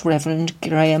Right Reverend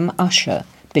Graham Usher,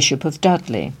 Bishop of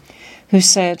Dudley, who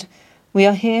said, "We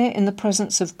are here in the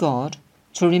presence of God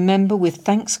to remember with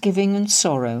thanksgiving and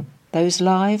sorrow those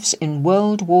lives in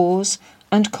world wars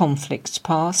and conflicts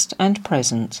past and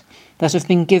present that have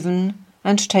been given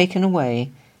and taken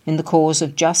away in the cause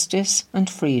of justice and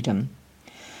freedom,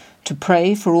 to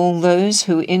pray for all those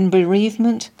who in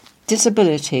bereavement,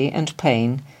 disability and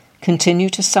pain continue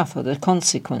to suffer the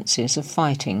consequences of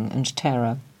fighting and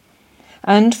terror,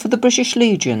 and for the British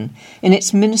Legion in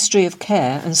its ministry of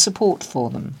care and support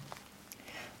for them."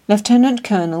 Lieutenant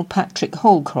Colonel Patrick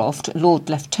Holcroft, Lord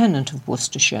Lieutenant of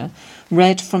Worcestershire,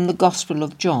 read from the Gospel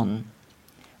of John.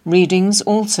 Readings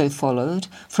also followed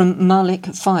from Malik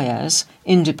Fayaz,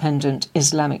 independent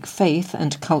Islamic faith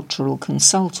and cultural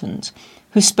consultant,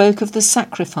 who spoke of the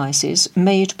sacrifices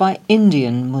made by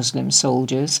Indian Muslim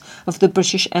soldiers of the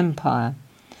British Empire,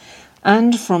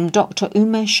 and from Dr.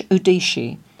 Umesh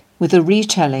Udishi, with a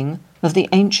retelling of the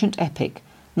ancient epic,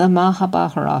 the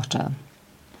Mahabharata.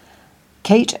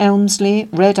 Kate Elmsley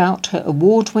read out her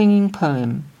award-winning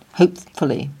poem,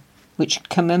 Hopefully, which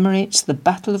commemorates the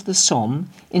Battle of the Somme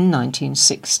in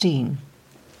 1916.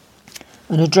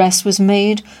 An address was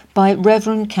made by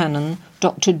Reverend Canon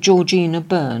Dr. Georgina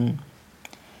Byrne.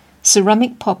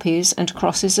 Ceramic poppies and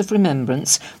crosses of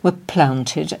remembrance were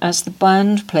planted as the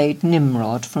band played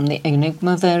Nimrod from the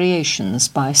Enigma Variations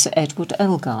by Sir Edward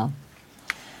Elgar.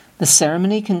 The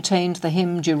ceremony contained the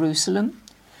hymn Jerusalem,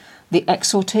 the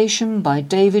exhortation by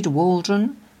David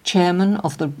Waldron, chairman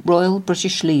of the Royal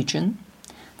British Legion,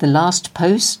 the last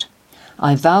post,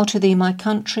 I Vow to Thee My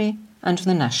Country, and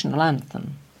the national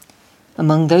anthem.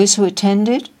 Among those who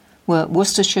attended were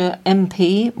Worcestershire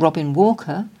MP Robin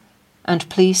Walker and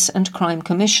Police and Crime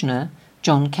Commissioner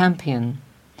John Campion.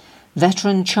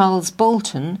 Veteran Charles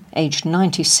Bolton, aged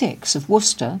 96, of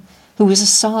Worcester, who was a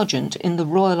sergeant in the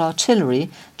Royal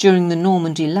Artillery during the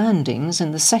Normandy landings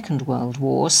in the Second World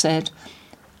War, said,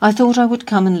 "I thought I would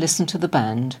come and listen to the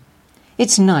band.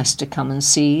 It's nice to come and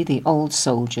see the old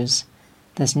soldiers.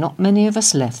 There's not many of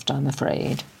us left, I'm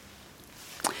afraid."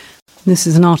 This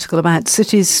is an article about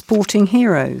cities sporting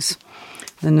heroes,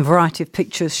 and a variety of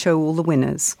pictures show all the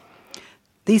winners.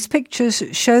 These pictures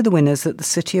show the winners at the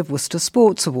City of Worcester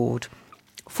Sports Award.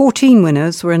 14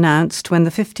 winners were announced when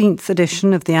the 15th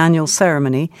edition of the annual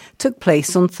ceremony took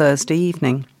place on Thursday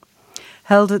evening.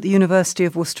 Held at the University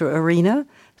of Worcester Arena,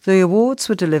 the awards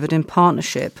were delivered in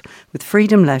partnership with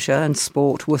Freedom Leisure and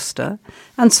Sport Worcester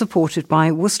and supported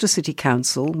by Worcester City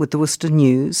Council with the Worcester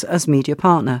News as media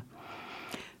partner.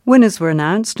 Winners were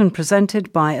announced and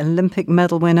presented by Olympic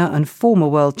medal winner and former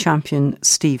world champion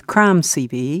Steve Cram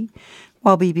CBE,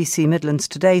 while BBC Midlands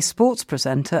Today sports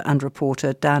presenter and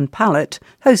reporter Dan Pallett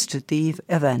hosted the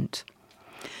event.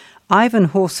 Ivan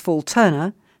Horsfall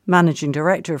Turner, managing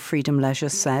director of Freedom Leisure,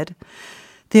 said,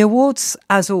 The awards,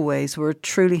 as always, were a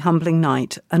truly humbling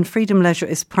night, and Freedom Leisure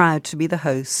is proud to be the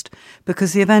host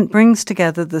because the event brings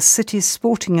together the city's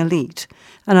sporting elite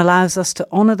and allows us to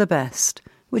honour the best,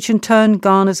 which in turn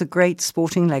garners a great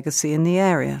sporting legacy in the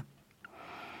area.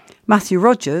 Matthew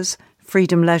Rogers,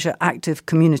 Freedom Leisure Active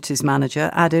Communities Manager,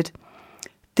 added,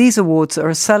 "These awards are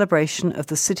a celebration of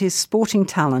the city's sporting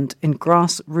talent in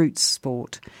grassroots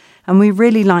sport, and we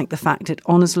really like the fact it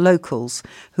honours locals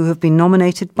who have been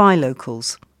nominated by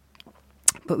locals.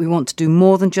 But we want to do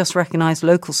more than just recognise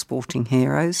local sporting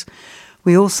heroes.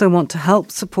 We also want to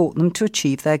help support them to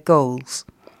achieve their goals.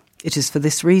 It is for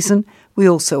this reason we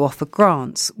also offer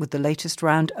grants, with the latest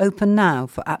round open now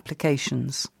for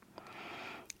applications."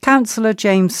 Councillor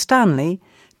James Stanley,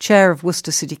 Chair of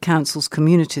Worcester City Council's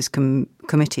Communities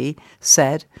Committee,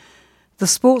 said, "The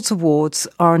Sports Awards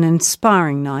are an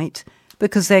inspiring night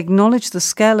because they acknowledge the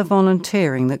scale of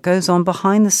volunteering that goes on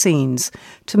behind the scenes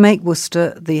to make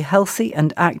Worcester the healthy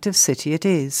and active city it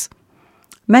is.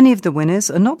 Many of the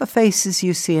winners are not the faces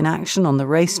you see in action on the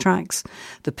racetracks,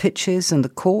 the pitches and the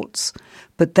courts,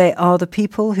 but they are the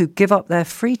people who give up their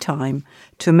free time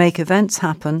to make events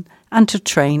happen and to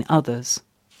train others."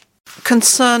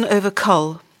 Concern over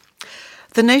cull.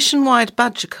 The nationwide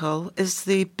badger cull is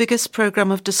the biggest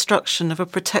programme of destruction of a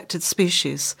protected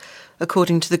species,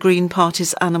 according to the Green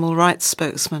Party's animal rights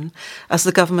spokesman, as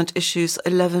the government issues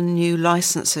 11 new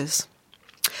licences.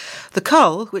 The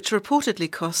cull, which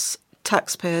reportedly costs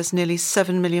taxpayers nearly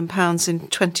 £7 million in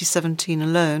 2017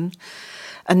 alone,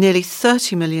 and nearly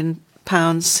 £30 million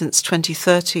since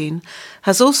 2013,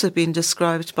 has also been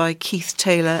described by Keith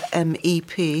Taylor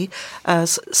MEP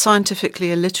as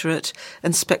scientifically illiterate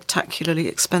and spectacularly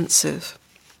expensive.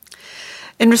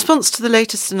 In response to the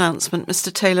latest announcement,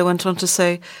 Mr Taylor went on to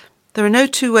say, "There are no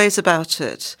two ways about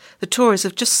it. The Tories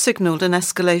have just signalled an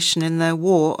escalation in their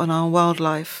war on our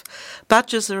wildlife.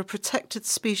 Badgers are a protected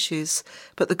species,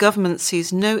 but the government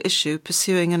sees no issue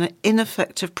pursuing an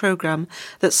ineffective programme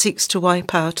that seeks to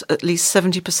wipe out at least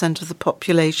 70% of the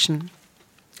population."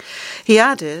 He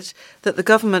added that the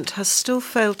government has still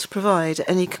failed to provide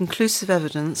any conclusive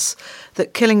evidence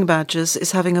that killing badgers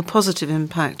is having a positive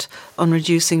impact on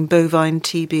reducing bovine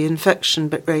TB infection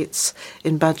rates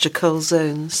in badger cull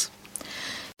zones.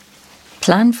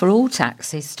 Plan for all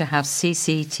taxis to have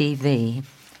CCTV.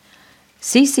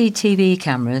 CCTV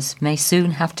cameras may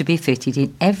soon have to be fitted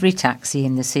in every taxi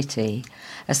in the city,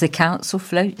 as the council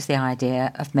floats the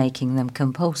idea of making them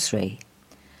compulsory.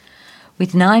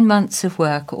 With 9 months of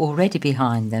work already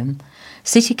behind them,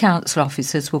 City Council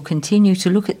officers will continue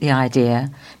to look at the idea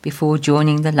before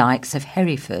joining the likes of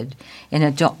Hereford in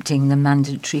adopting the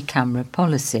mandatory camera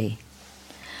policy.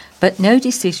 But no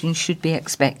decision should be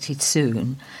expected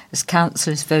soon, as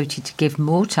councillors voted to give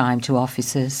more time to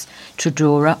officers to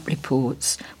draw up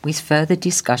reports, with further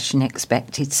discussion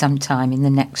expected sometime in the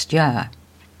next year.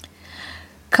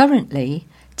 Currently,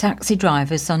 taxi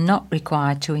drivers are not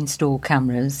required to install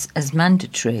cameras as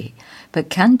mandatory, but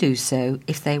can do so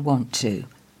if they want to.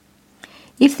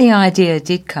 If the idea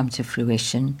did come to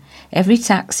fruition, every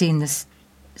taxi in the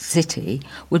city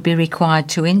would be required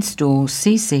to install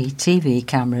CCTV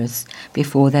cameras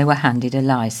before they were handed a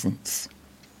licence.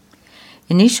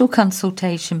 Initial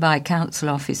consultation by council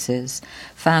officers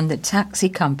found that taxi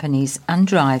companies and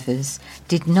drivers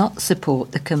did not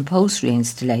support the compulsory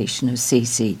installation of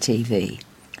CCTV,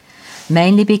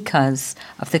 mainly because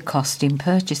of the cost in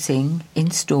purchasing,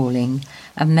 installing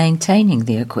and maintaining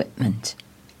the equipment.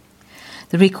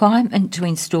 The requirement to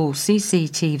install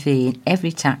CCTV in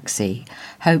every taxi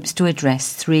hopes to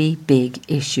address 3 big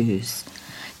issues: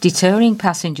 deterring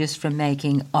passengers from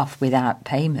making off without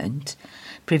payment,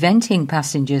 preventing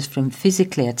passengers from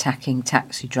physically attacking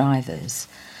taxi drivers,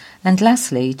 and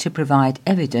lastly, to provide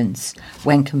evidence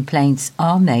when complaints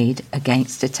are made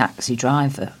against a taxi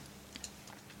driver.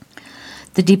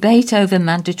 The debate over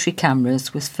mandatory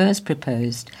cameras was first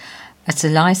proposed at a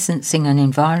Licensing and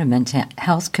Environment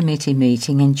Health Committee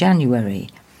meeting in January,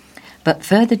 but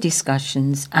further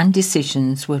discussions and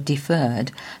decisions were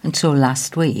deferred until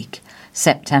last week,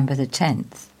 September the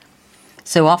 10th,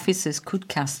 so officers could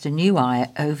cast a new eye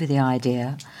over the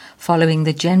idea following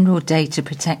the General Data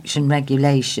Protection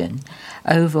Regulation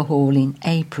overhaul in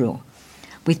April,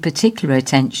 with particular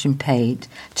attention paid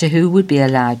to who would be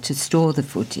allowed to store the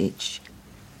footage.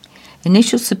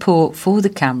 Initial support for the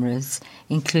cameras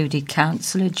included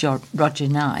Councillor Roger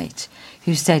Knight,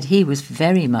 who said he was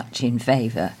very much in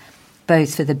favour,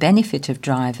 both for the benefit of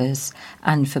drivers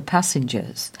and for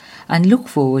passengers, and look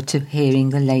forward to hearing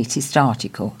the latest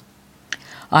article.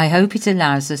 "I hope it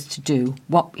allows us to do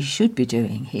what we should be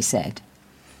doing," he said.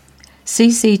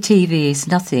 CCTV is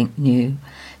nothing new,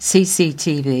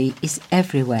 CCTV is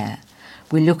everywhere.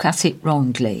 We look at it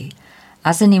wrongly,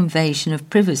 as an invasion of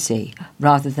privacy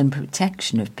rather than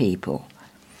protection of people.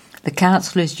 The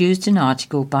council has used an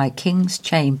article by King's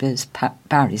Chambers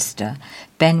barrister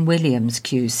Ben Williams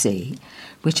QC,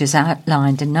 which has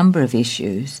outlined a number of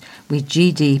issues with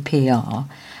GDPR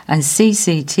and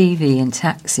CCTV in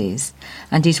taxis,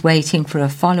 and is waiting for a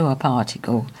follow-up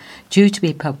article due to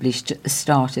be published at the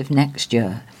start of next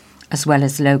year, as well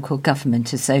as local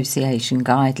government association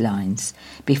guidelines,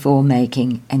 before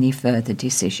making any further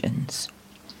decisions.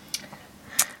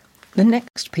 The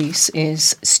next piece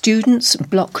is Students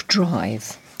Block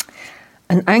Drive.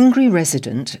 An angry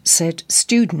resident said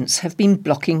students have been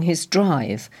blocking his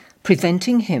drive,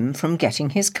 preventing him from getting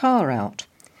his car out.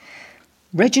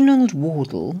 Reginald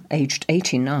Wardle, aged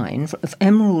 89, of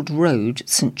Emerald Road,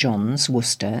 St John's,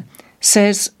 Worcester,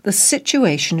 says the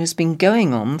situation has been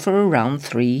going on for around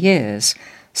 3 years,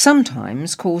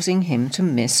 sometimes causing him to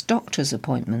miss doctor's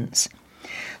appointments.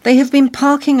 They have been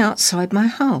parking outside my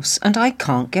house and I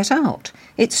can't get out.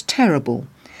 It's terrible.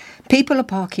 People are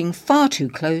parking far too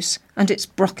close and it's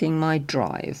blocking my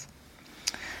drive.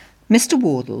 Mr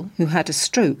Wardle, who had a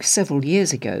stroke several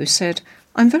years ago, said,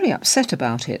 "I'm very upset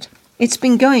about it. It's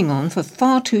been going on for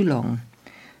far too long.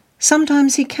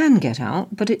 Sometimes he can get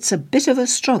out, but it's a bit of a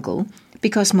struggle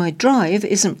because my drive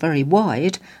isn't very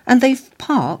wide and they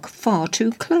park far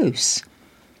too close."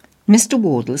 Mr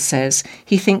Wardle says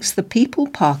he thinks the people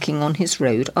parking on his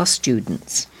road are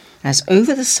students, as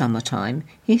over the summertime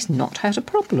he's not had a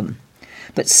problem.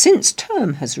 But since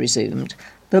term has resumed,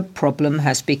 the problem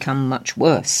has become much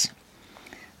worse.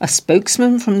 A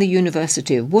spokesman from the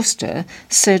University of Worcester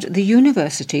said the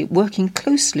university, working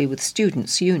closely with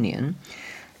Students' Union,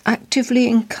 actively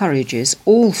encourages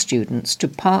all students to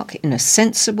park in a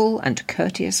sensible and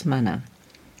courteous manner.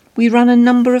 We run a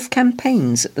number of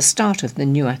campaigns at the start of the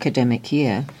new academic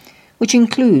year, which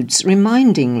includes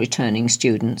reminding returning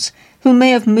students who may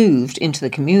have moved into the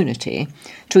community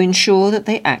to ensure that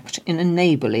they act in a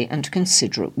neighbourly and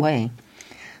considerate way.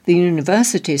 The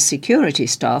university's security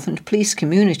staff and police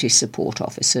community support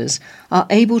officers are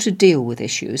able to deal with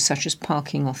issues such as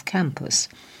parking off campus,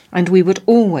 and we would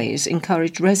always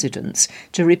encourage residents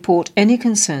to report any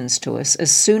concerns to us as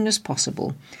soon as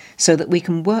possible so that we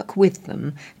can work with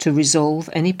them to resolve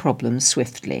any problems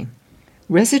swiftly.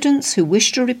 Residents who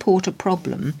wish to report a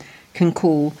problem can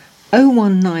call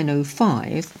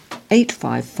 01905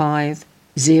 855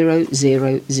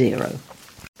 000.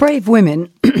 Brave women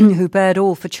who bared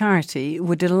all for charity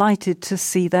were delighted to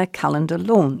see their calendar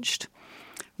launched.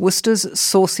 Worcester's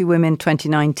Saucy Women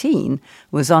 2019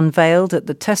 was unveiled at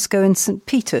the Tesco in St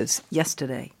Peter's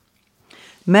yesterday.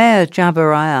 Mayor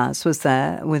Jabbar Ayaz was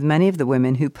there with many of the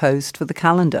women who posed for the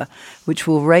calendar, which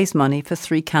will raise money for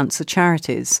 3 cancer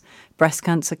charities: Breast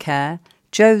Cancer Care,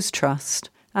 Joe's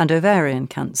Trust and Ovarian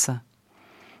Cancer.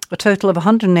 A total of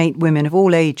 108 women of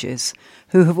all ages,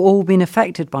 who have all been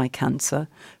affected by cancer,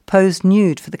 posed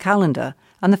nude for the calendar,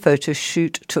 and the photo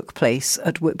shoot took place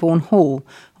at Whitbourne Hall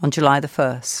on July the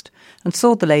 1st and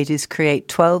saw the ladies create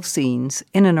 12 scenes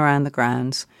in and around the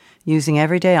grounds, using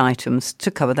everyday items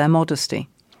to cover their modesty.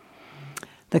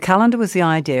 The calendar was the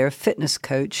idea of fitness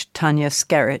coach Tanya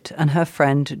Skerritt and her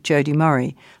friend Jodie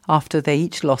Murray after they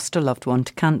each lost a loved one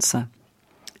to cancer.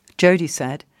 Jodie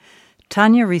said,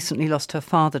 "Tanya recently lost her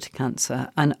father to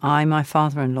cancer and I my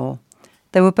father-in-law.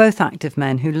 They were both active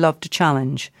men who loved a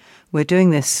challenge. We're doing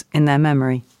this in their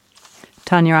memory."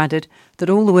 Tanya added that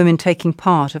all the women taking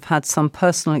part have had some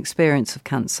personal experience of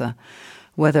cancer,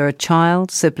 whether a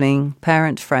child, sibling,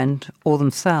 parent, friend, or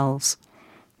themselves.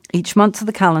 Each month of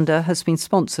the calendar has been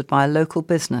sponsored by a local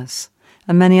business,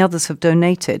 and many others have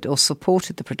donated or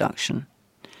supported the production,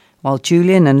 while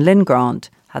Julian and Lynn Grant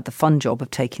had the fun job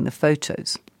of taking the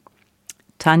photos.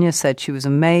 Tanya said she was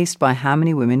amazed by how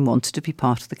many women wanted to be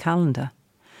part of the calendar.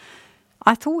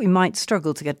 "I thought we might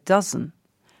struggle to get a dozen,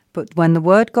 but when the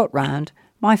word got round,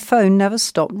 my phone never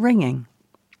stopped ringing."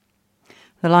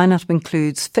 The lineup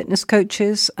includes fitness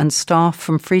coaches and staff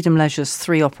from Freedom Leisure's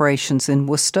 3 operations in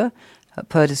Worcester, at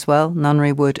Purdiswell,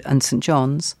 Nunnery Wood and St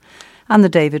John's, and the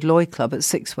David Lloyd Club at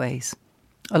Sixways,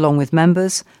 along with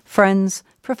members, friends,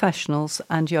 professionals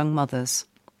and young mothers.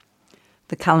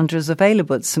 The calendar is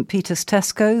available at St Peter's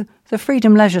Tesco, the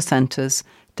Freedom Leisure Centres,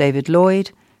 David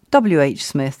Lloyd, WH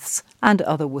Smith's and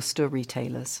other Worcester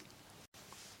retailers.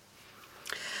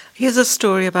 Here's a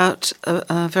story about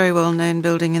a very well-known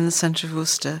building in the centre of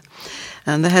Worcester,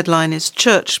 and the headline is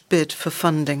 "Church Bid for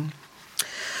Funding."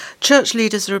 Church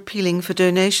leaders are appealing for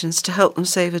donations to help them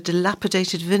save a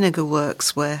dilapidated vinegar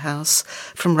works warehouse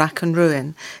from rack and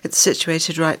ruin. It's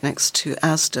situated right next to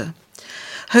Asda.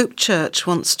 Hope Church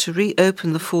wants to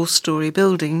reopen the 4-storey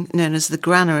building known as the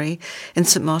Granary in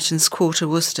St Martin's Quarter,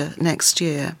 Worcester, next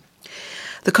year.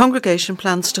 The congregation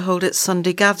plans to hold its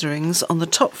Sunday gatherings on the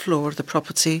top floor of the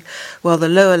property, while the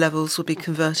lower levels will be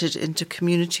converted into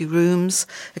community rooms,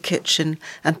 a kitchen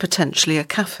and potentially a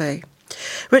cafe.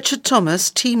 Richard Thomas,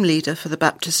 team leader for the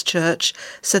Baptist Church,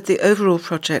 said the overall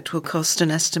project will cost an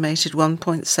estimated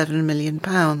 £1.7 million.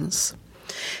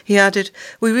 He added,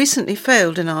 "We recently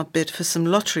failed in our bid for some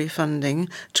lottery funding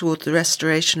toward the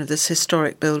restoration of this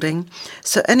historic building,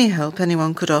 so any help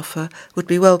anyone could offer would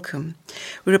be welcome.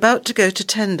 We're about to go to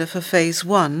tender for Phase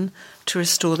 1 to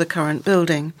restore the current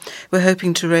building. We're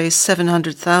hoping to raise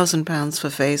 £700,000 for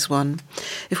Phase 1.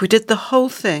 If we did the whole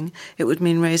thing, it would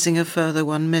mean raising a further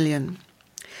 £1 million.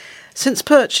 Since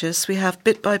purchase, we have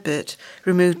bit by bit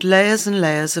removed layers and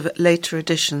layers of later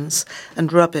additions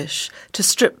and rubbish to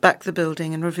strip back the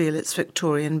building and reveal its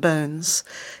Victorian bones,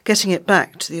 getting it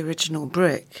back to the original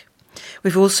brick.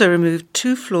 We've also removed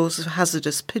 2 floors of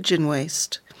hazardous pigeon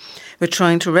waste. We're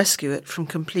trying to rescue it from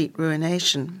complete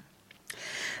ruination."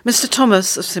 Mr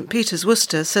Thomas of St Peter's,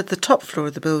 Worcester, said the top floor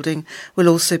of the building will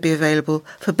also be available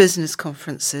for business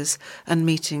conferences and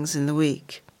meetings in the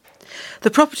week.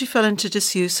 The property fell into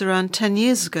disuse around 10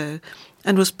 years ago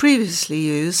and was previously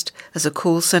used as a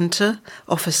call centre,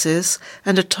 offices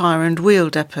and a tyre and wheel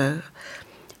depot.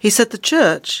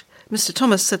 Mr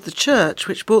Thomas said the church,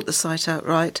 which bought the site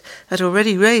outright, had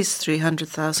already raised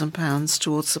 £300,000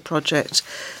 towards the project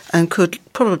and could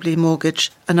probably mortgage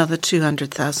another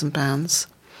 £200,000.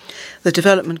 The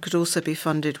development could also be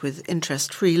funded with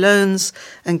interest-free loans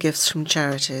and gifts from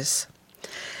charities.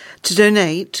 To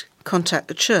donate, contact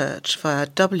the church via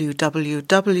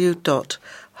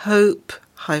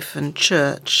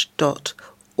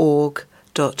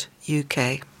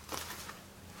www.hope-church.org.uk.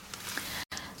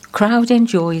 Crowd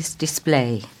enjoys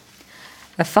display.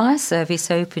 A fire service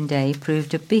open day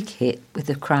proved a big hit, with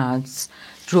the crowds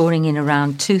drawing in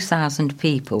around 2,000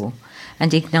 people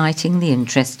and igniting the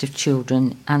interest of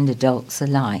children and adults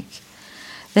alike.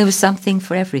 There was something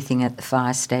for everything at the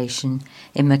fire station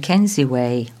in Mackenzie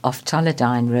Way off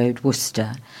Tulladyne Road,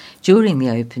 Worcester, during the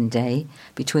open day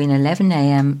between 11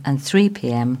 a.m. and 3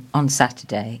 p.m. on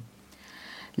Saturday.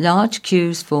 Large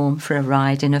queues formed for a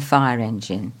ride in a fire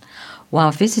engine,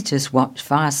 while visitors watched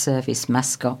fire service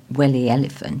mascot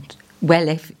Welliphant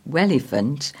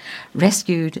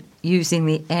rescued using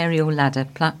the aerial ladder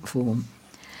platform.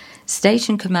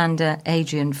 Station Commander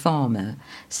Adrian Farmer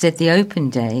said the open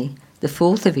day, the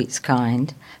 4th of its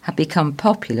kind, had become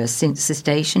popular since the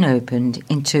station opened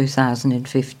in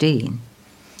 2015.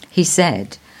 He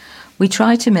said, "We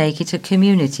try to make it a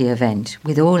community event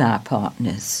with all our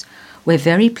partners. We're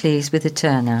very pleased with the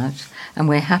turnout and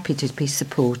we're happy to be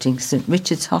supporting St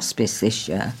Richard's Hospice this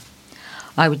year.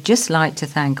 I would just like to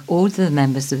thank all the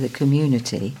members of the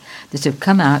community that have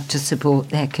come out to support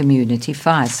their community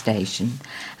fire station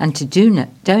and to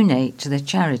donate to the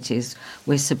charities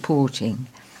we're supporting.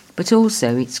 But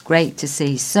also it's great to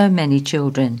see so many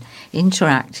children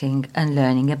interacting and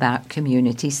learning about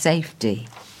community safety.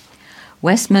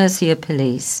 West Mercia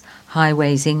Police,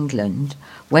 Highways England,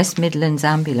 West Midlands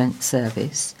Ambulance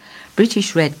Service,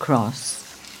 British Red Cross,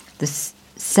 the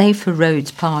Safer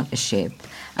Roads Partnership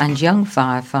and young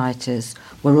firefighters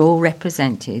were all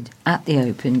represented at the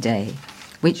open day,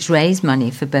 which raised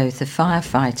money for both the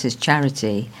firefighters'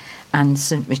 charity and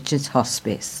St Richard's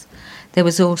Hospice. There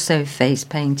was also face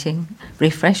painting,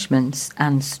 refreshments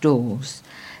and stalls.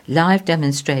 Live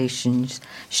demonstrations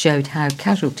showed how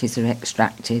casualties are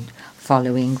extracted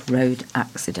following road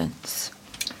accidents.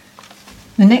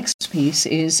 The next piece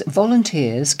is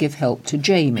Volunteers Give Help to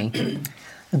Jamie.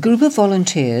 A group of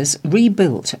volunteers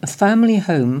rebuilt a family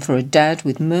home for a dad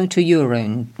with motor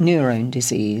neurone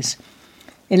disease.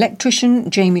 Electrician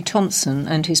Jamie Thompson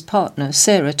and his partner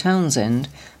Sarah Townsend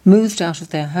moved out of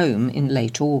their home in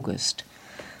late August.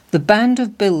 The Band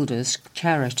of Builders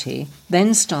charity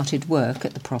then started work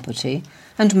at the property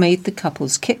and made the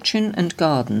couple's kitchen and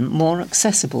garden more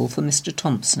accessible for Mr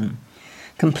Thompson,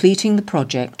 completing the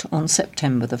project on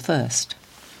September the 1st.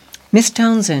 Miss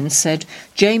Townsend said,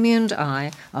 "Jamie and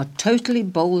I are totally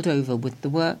bowled over with the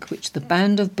work which the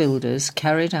Band of Builders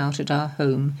carried out at our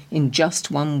home in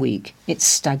just 1 week. It's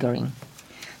staggering.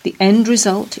 The end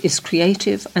result is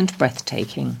creative and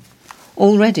breathtaking.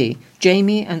 Already,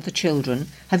 Jamie and the children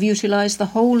have utilised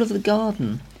the whole of the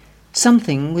garden,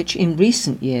 something which in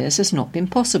recent years has not been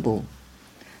possible.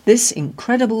 This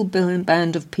incredible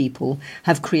band of people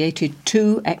have created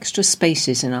 2 extra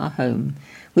spaces in our home,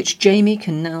 which Jamie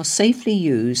can now safely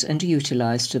use and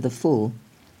utilise to the full.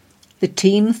 The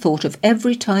team thought of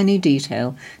every tiny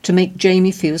detail to make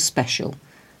Jamie feel special,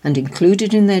 and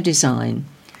included in their design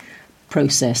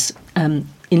process,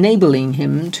 enabling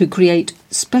him to create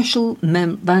special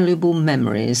valuable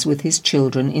memories with his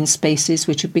children in spaces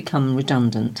which have become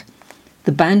redundant.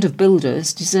 The Band of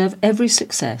Builders deserve every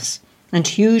success and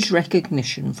huge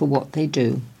recognition for what they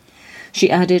do. She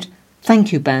added,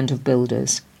 "Thank you, Band of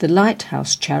Builders, the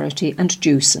Lighthouse Charity and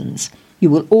Dewsons. You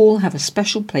will all have a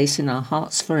special place in our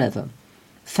hearts forever."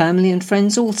 Family and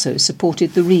friends also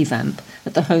supported the revamp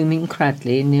at the home in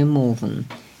Cradley near Malvern,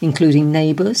 including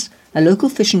neighbours, a local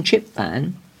fish and chip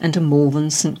van, and a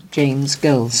Malvern St James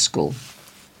Girls' School.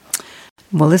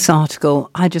 Well, this article,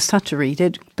 I just had to read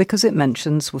it because it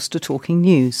mentions Worcester Talking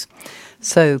News.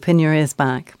 So, pin your ears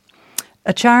back.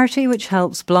 A charity which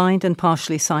helps blind and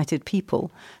partially sighted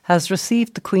people has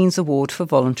received the Queen's Award for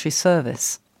Voluntary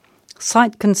Service.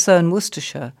 Sight Concern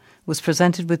Worcestershire was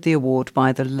presented with the award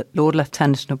by the Lord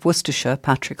Lieutenant of Worcestershire,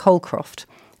 Patrick Holcroft,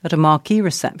 at a marquee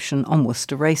reception on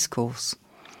Worcester Racecourse.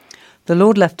 The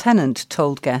Lord Lieutenant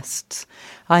told guests,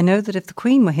 "I know that if the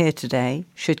Queen were here today,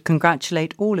 she'd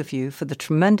congratulate all of you for the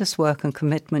tremendous work and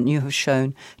commitment you have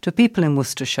shown to people in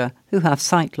Worcestershire who have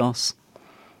sight loss."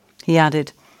 He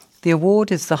added, "The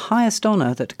award is the highest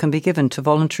honour that can be given to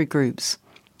voluntary groups.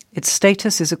 Its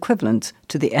status is equivalent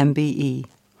to the MBE.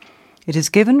 It is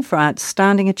given for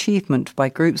outstanding achievement by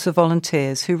groups of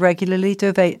volunteers who regularly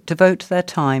devote their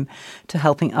time to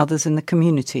helping others in the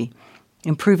community,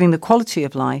 improving the quality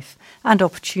of life and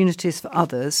opportunities for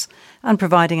others, and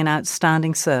providing an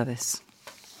outstanding service."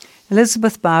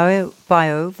 Elizabeth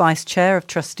Bio, Vice Chair of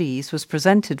Trustees, was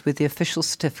presented with the official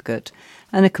certificate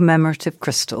and a commemorative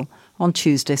crystal on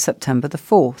Tuesday, September the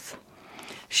 4th.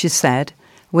 She said,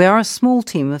 "We are a small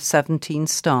team of 17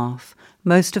 staff,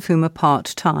 most of whom are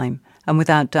part-time, and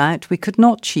without doubt we could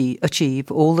not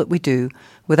achieve all that we do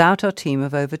without our team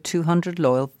of over 200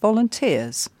 loyal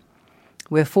volunteers.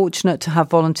 We're fortunate to have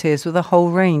volunteers with a whole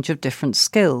range of different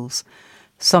skills.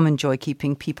 Some enjoy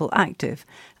keeping people active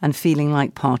and feeling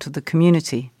like part of the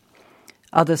community.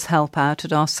 Others help out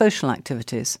at our social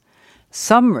activities.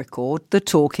 Some record the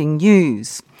talking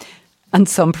news. And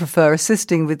some prefer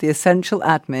assisting with the essential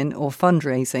admin or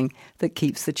fundraising that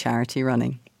keeps the charity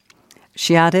running."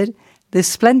 She added, "This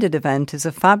splendid event is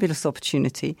a fabulous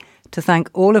opportunity to thank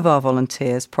all of our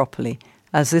volunteers properly,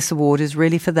 as this award is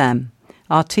really for them,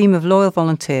 our team of loyal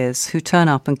volunteers who turn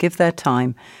up and give their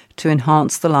time to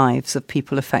enhance the lives of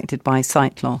people affected by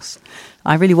sight loss."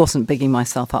 I really wasn't bigging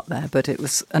myself up there, but it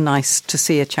was nice to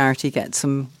see a charity get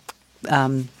some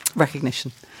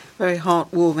recognition. Very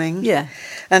heartwarming. Yeah.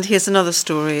 And here's another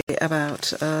story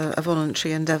about a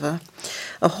voluntary endeavour.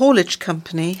 A haulage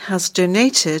company has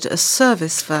donated a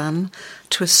service van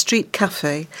to a street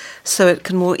cafe so it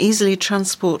can more easily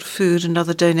transport food and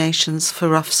other donations for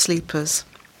rough sleepers.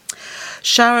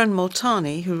 Sharon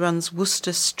Multani, who runs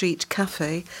Worcester Street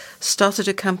Cafe, started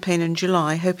a campaign in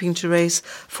July hoping to raise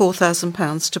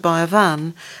 £4,000 to buy a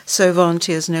van so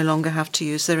volunteers no longer have to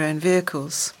use their own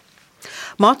vehicles.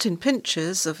 Martin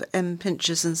Pinchers of M.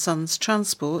 Pinchers and Sons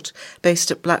Transport,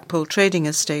 based at Blackpool Trading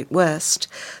Estate West,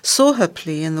 saw her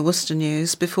plea in the Worcester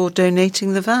News before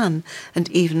donating the van and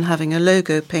even having a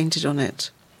logo painted on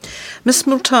it. Miss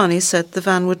Multani said the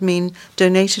van would mean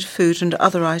donated food and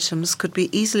other items could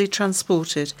be easily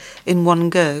transported in one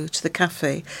go to the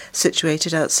cafe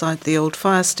situated outside the old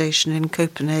fire station in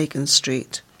Copenhagen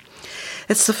Street.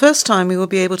 "It's the first time we will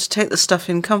be able to take the stuff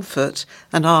in comfort,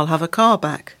 and I'll have a car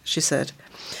back," she said.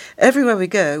 "Everywhere we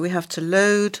go, we have to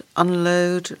load,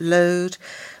 unload, load.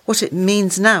 What it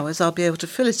means now is I'll be able to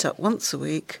fill it up once a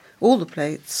week, all the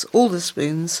plates, all the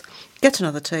spoons, get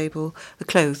another table, the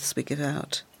clothes we give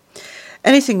out.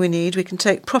 Anything we need we can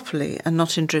take properly and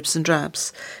not in dribs and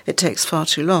drabs. It takes far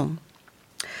too long."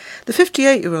 The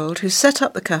 58-year-old, who set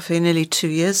up the cafe nearly 2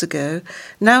 years ago,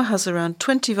 now has around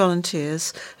 20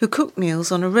 volunteers who cook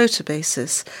meals on a rota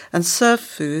basis and serve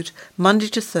food Monday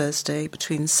to Thursday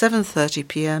between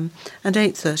 7:30pm and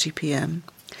 8:30pm.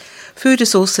 Food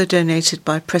is also donated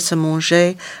by Pret a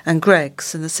Manger and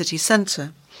Greggs in the city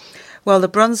centre, while the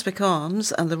Brunswick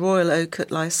Arms and the Royal Oak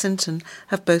at Lysinton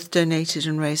have both donated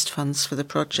and raised funds for the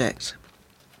project.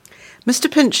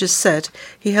 Mr. Pinchers said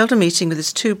he held a meeting with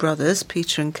his 2 brothers,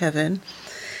 Peter and Kevin,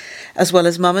 as well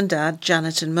as Mum and Dad,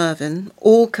 Janet and Mervyn,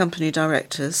 all company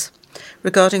directors,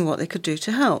 regarding what they could do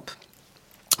to help.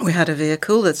 "We had a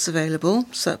vehicle that's available,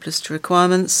 surplus to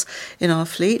requirements, in our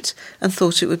fleet, and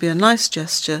thought it would be a nice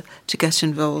gesture to get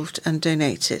involved and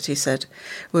donate it," he said.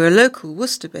 "We're a local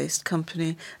Worcester-based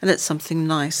company, and it's something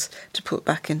nice to put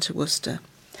back into Worcester."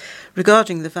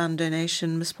 Regarding the van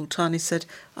donation, Miss Multani said,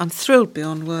 "I'm thrilled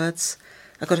beyond words.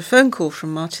 I got a phone call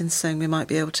from Martin saying we might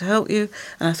be able to help you,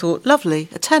 and I thought, lovely,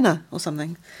 a tenner or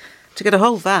something. To get a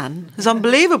whole van is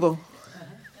unbelievable.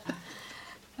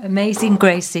 Amazing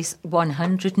Grace's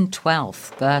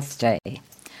 112th birthday.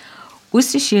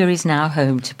 Worcestershire is now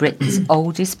home to Britain's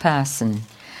oldest person,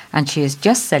 and she has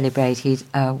just celebrated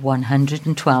her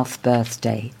 112th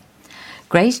birthday.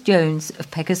 Grace Jones of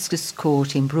Pegasus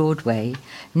Court in Broadway,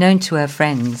 known to her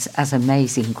friends as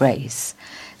Amazing Grace,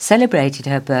 celebrated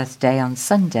her birthday on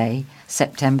Sunday,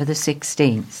 September the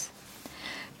 16th.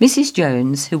 Mrs.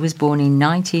 Jones, who was born in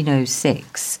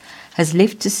 1906, has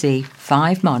lived to see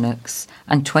 5 monarchs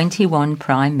and 21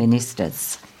 prime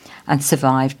ministers, and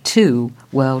survived 2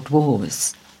 world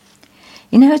wars.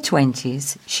 In her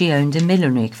 20s, she owned a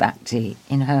millinery factory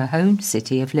in her home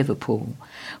city of Liverpool,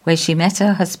 where she met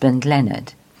her husband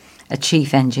Leonard, a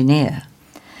chief engineer.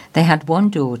 They had 1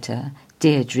 daughter,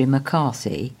 Deirdre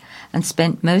McCarthy, and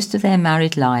spent most of their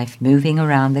married life moving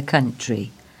around the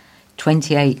country,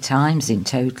 28 times in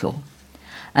total,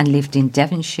 and lived in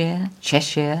Devonshire,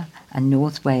 Cheshire and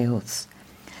North Wales.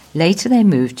 Later they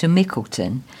moved to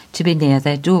Mickleton to be near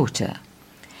their daughter.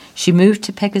 She moved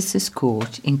to Pegasus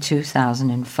Court in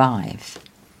 2005.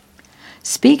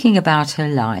 Speaking about her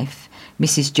life,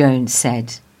 Mrs. Jones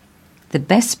said, "The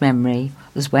best memory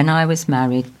was when I was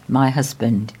married my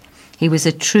husband. He was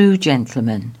a true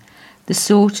gentleman, the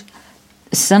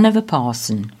son of a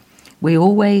parson. We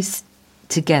always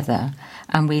together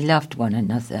and we loved one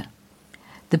another."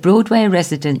 The Broadway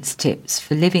residents' tips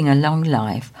for living a long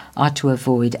life are to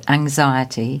avoid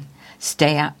anxiety,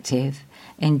 stay active,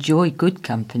 enjoy good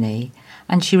company,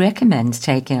 and she recommends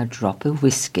taking a drop of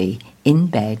whiskey in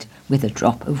bed with a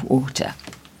drop of water.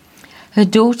 Her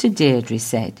daughter Deirdre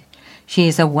said, "She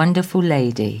is a wonderful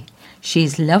lady. She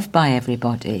is loved by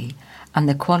everybody, and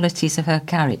the qualities of her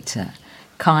character,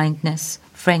 kindness,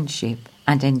 friendship,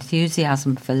 and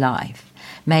enthusiasm for life,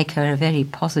 make her a very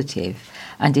positive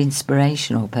and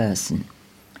inspirational person."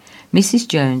 Mrs.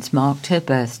 Jones marked her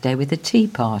birthday with a tea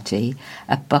party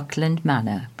at Buckland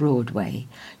Manor, Broadway,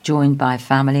 joined by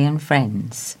family and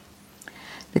friends.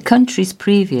 The country's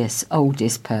previous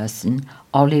oldest person,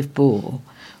 Olive Ball,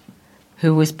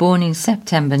 who was born in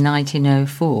September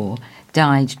 1904,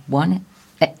 died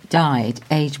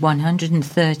aged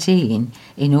 113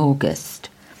 in August.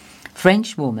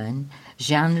 French woman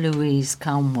Jeanne-Louise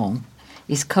Calment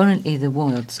is currently the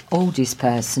world's oldest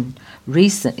person,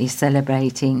 recently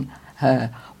celebrating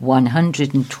her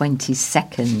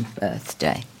 122nd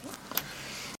birthday.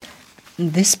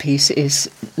 This piece is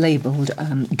labelled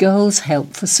Girls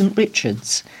Help for St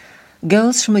Richard's.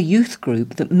 Girls from a youth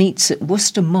group that meets at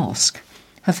Worcester Mosque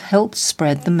have helped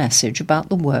spread the message about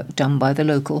the work done by the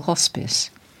local hospice.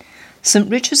 St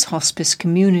Richard's Hospice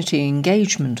Community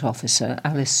Engagement Officer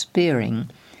Alice Spearing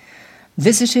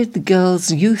visited the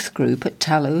girls' youth group at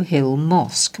Tallow Hill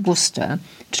Mosque, Worcester,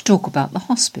 to talk about the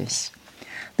hospice.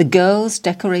 The girls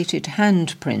decorated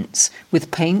handprints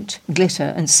with paint,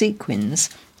 glitter and sequins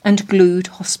and glued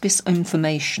hospice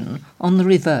information on the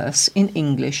reverse in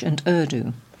English and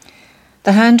Urdu.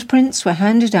 The handprints were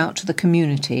handed out to the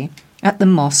community at the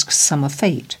mosque's summer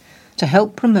fete to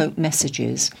help promote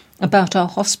messages about our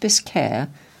hospice care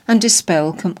and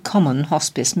dispel common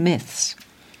hospice myths.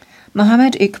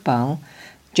 Mohammed Iqbal,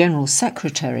 General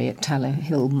Secretary at Tallow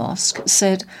Hill Mosque,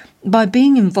 said, "By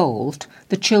being involved,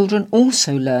 the children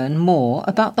also learn more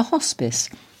about the hospice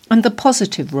and the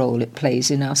positive role it plays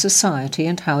in our society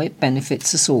and how it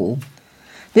benefits us all.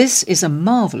 This is a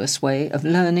marvellous way of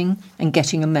learning and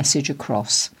getting a message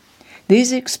across.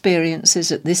 These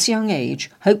experiences at this young age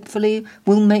hopefully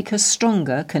will make us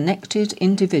stronger, connected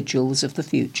individuals of the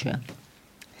future."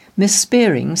 Miss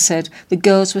Spearing said the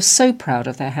girls were so proud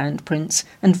of their handprints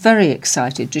and very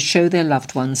excited to show their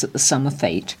loved ones at the summer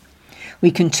fete.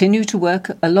 We continue to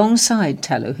work alongside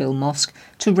Tallow Hill Mosque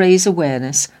to raise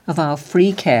awareness of our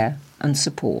free care and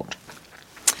support.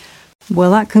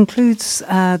 Well, that concludes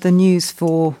the news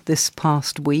for this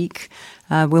past week.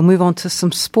 We'll move on to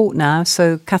some sport now.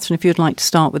 So, Catherine, if you'd like to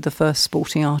start with the first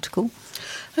sporting article.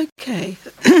 Okay,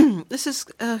 this is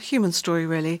a human story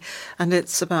really, and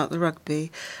it's about the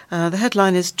rugby. The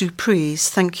headline is Dupree's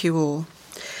Thank You All.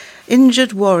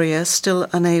 Injured warrior still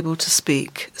unable to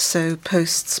speak, so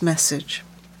posts message.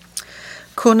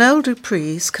 Cornell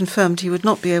Dupree's confirmed he would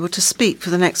not be able to speak for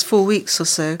the next 4 weeks or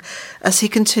so as he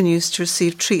continues to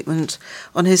receive treatment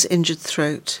on his injured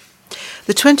throat.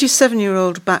 The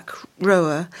 27-year-old back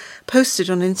rower posted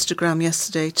on Instagram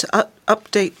yesterday to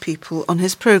update people on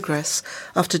his progress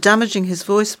after damaging his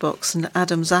voice box and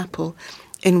Adam's apple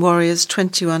in Warriors'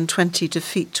 21-20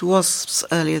 defeat to Wasps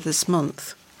earlier this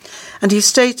month. And he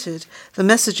stated the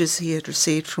messages he had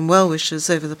received from well-wishers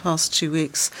over the past 2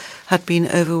 weeks had been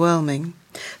overwhelming.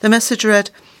 The message read,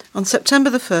 "On September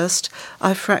the 1st,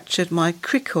 I fractured my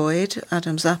cricoid,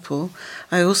 Adam's apple.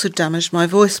 I also damaged my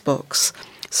voice box,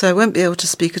 so I won't be able to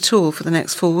speak at all for the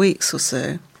next 4 weeks or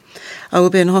so. I will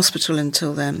be in hospital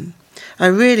until then. I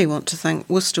really want to thank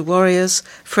Worcester Warriors,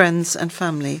 friends and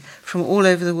family from all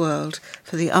over the world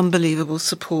for the unbelievable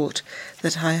support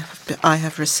that I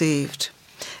have received.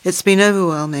 It's been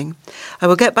overwhelming. I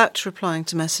will get back to replying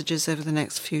to messages over the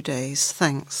next few days.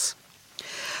 Thanks."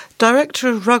 Director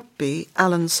of Rugby,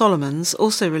 Alan Solomons,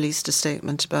 also released a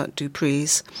statement about du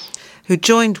Preez, who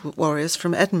joined Warriors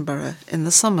from Edinburgh in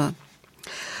the summer.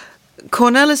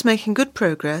 "Cornell is making good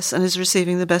progress and is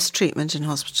receiving the best treatment in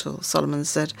hospital," Solomons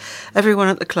said. "Everyone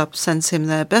at the club sends him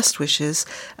their best wishes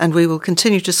and we will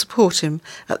continue to support him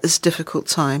at this difficult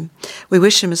time. We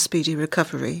wish him a speedy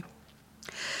recovery."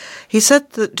 He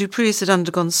said that du Preez had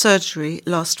undergone surgery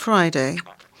last Friday.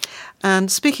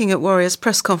 And speaking at Warriors'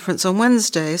 press conference on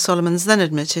Wednesday, Solomons then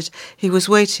admitted he was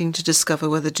waiting to discover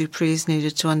whether du Preez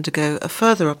needed to undergo a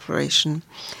further operation.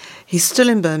 "He's still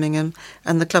in Birmingham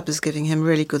and the club is giving him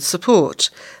really good support,"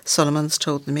 Solomons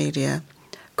told the media.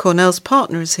 "Cornell's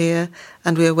partner is here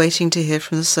and we are waiting to hear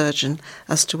from the surgeon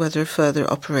as to whether a further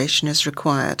operation is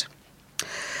required."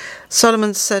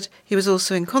 Solomons said he was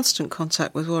also in constant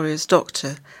contact with Warriors'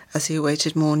 doctor as he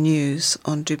awaited more news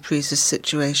on du Preez's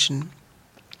situation.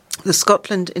 The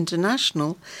Scotland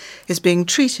International is being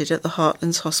treated at the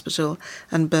Heartlands Hospital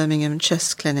and Birmingham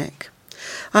Chest Clinic.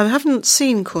 "I haven't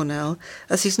seen Cornell,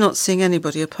 as he's not seeing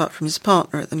anybody apart from his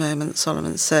partner at the moment,"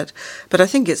 Solomons said, "but I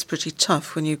think it's pretty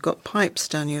tough when you've got pipes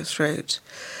down your throat.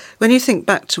 When you think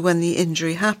back to when the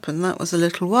injury happened, that was a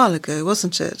little while ago,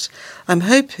 wasn't it? I'm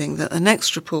hoping that the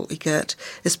next report we get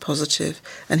is positive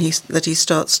and that he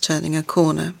starts turning a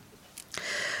corner."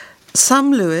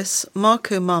 Sam Lewis,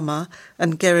 Marco Mama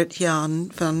and Gerrit Jan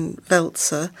van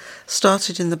Veltzer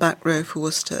started in the back row for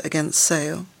Worcester against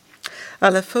Sale.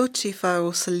 Alafoti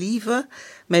Faro Saliva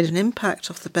made an impact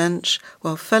off the bench,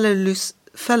 while fellow loose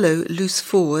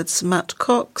forwards Matt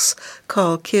Cox,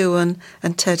 Carl Kirwan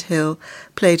and Ted Hill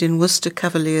played in Worcester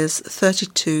Cavaliers'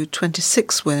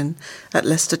 32-26 win at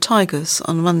Leicester Tigers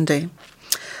on Monday.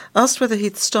 Asked whether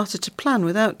he'd started to plan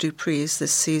without du Preez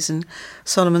this season,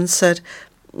 Solomons said,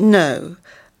 "No,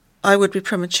 I would be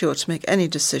premature to make any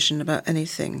decision about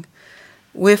anything.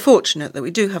 We're fortunate that we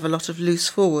do have a lot of loose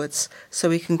forwards, so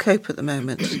we can cope at the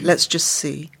moment. Let's just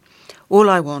see. All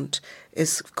I want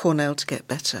is Cornell to get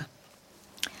better."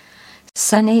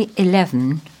 Sonny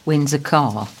 11 wins a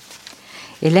car.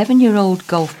 11-year-old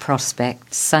golf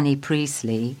prospect Sonny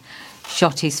Priestley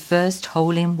shot his first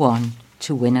hole-in-one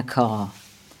to win a car.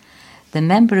 The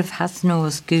member of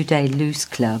Hasnor's Goudet Loose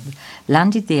Club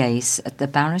landed the ace at the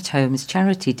Barrett Homes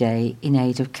Charity Day in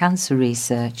aid of cancer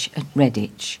research at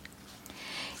Redditch.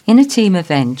 In a team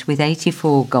event with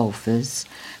 84 golfers,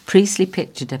 Priestley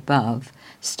pictured above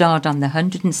starred on the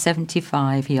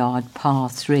 175-yard par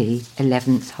 3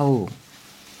 11th hole.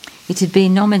 It had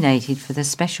been nominated for the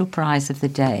special prize of the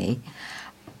day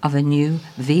of a new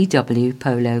VW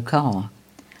Polo car.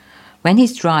 When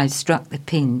his drive struck the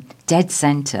pin dead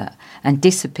centre and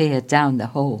disappeared down the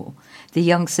hole, the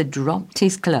youngster dropped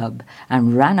his club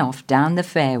and ran off down the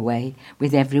fairway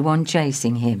with everyone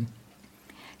chasing him.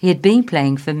 He had been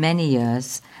playing for many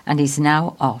years and is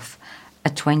now off a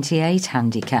 28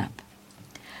 handicap.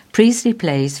 Priestley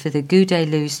plays for the Goudet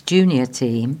Loose junior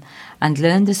team and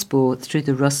learned the sport through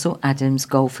the Russell Adams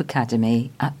Golf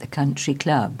Academy at the country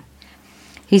club.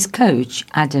 His coach,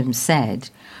 Adams, said,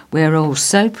 "We're all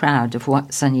so proud of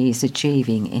what Sonny is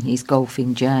achieving in his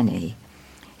golfing journey.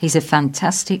 He's a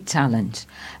fantastic talent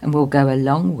and will go a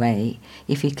long way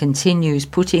if he continues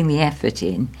putting the effort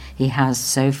in he has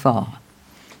so far."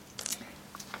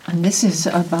 And this is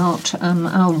about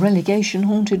our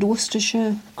relegation-haunted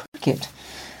Worcestershire cricket.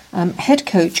 Head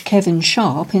coach Kevin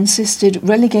Sharp insisted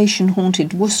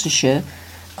relegation-haunted Worcestershire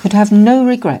could have no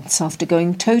regrets after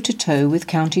going toe-to-toe with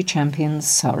county champions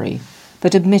Surrey,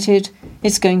 but admitted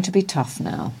it's going to be tough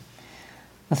now.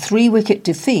 A 3-wicket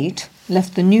defeat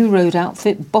left the New Road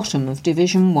outfit bottom of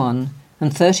Division 1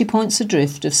 and 30 points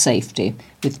adrift of safety,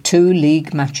 with 2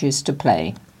 league matches to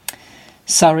play.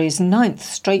 Surrey's 9th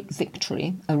straight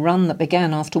victory, a run that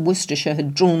began after Worcestershire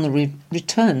had drawn the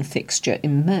return fixture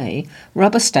in May,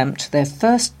 rubber-stamped their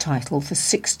first title for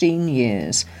 16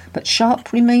 years, but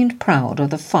Sharp remained proud of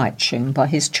the fight shown by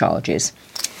his charges.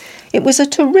 "It was a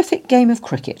terrific game of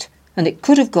cricket, and it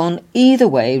could have gone either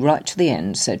way right to the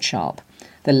end," said Sharp.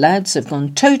 "The lads have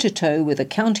gone toe-to-toe with the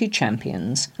county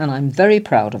champions, and I'm very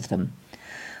proud of them.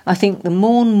 I think the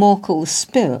Morn Morkel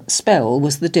spell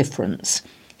was the difference.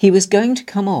 He was going to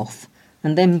come off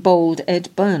and then bowled Ed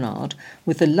Bernard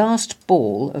with the last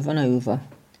ball of an over.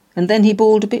 And then he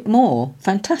bowled a bit more,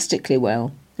 fantastically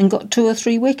well, and got 2 or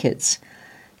 3 wickets.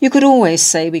 You could always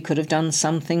say we could have done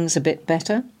some things a bit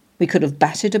better. We could have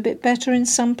batted a bit better in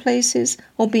some places,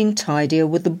 or been tidier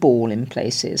with the ball in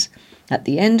places. At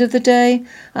the end of the day,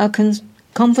 our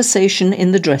conversation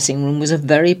in the dressing room was a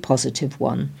very positive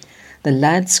one. The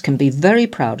lads can be very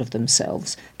proud of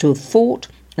themselves to have fought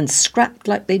and scrapped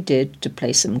like they did to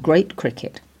play some great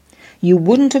cricket. You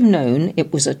wouldn't have known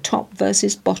it was a top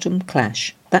versus bottom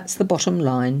clash. That's the bottom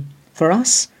line. For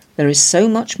us, there is so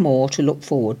much more to look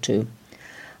forward to.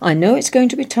 I know it's going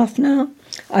to be tough now.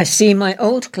 I see my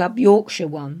old club Yorkshire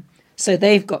won, so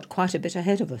they've got quite a bit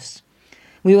ahead of us.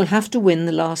 We will have to win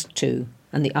the last 2,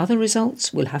 and the other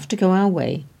results will have to go our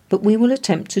way, but we will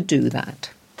attempt to do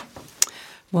that.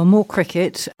 Well, more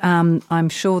cricket. I'm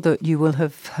sure that you will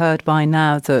have heard by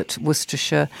now that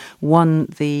Worcestershire won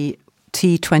the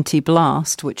T20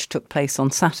 Blast, which took place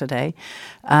on Saturday.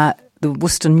 The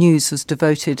Worcester News has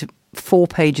devoted 4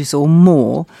 pages or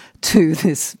more to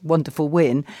this wonderful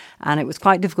win, and it was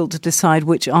quite difficult to decide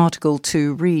which article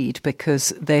to read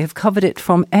because they have covered it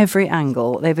from every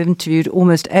angle. They've interviewed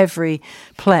almost every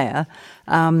player,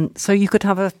 so you could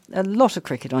have a lot of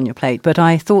cricket on your plate, but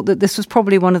I thought that this was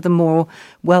probably one of the more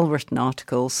well-written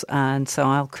articles, and so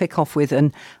I'll kick off with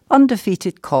an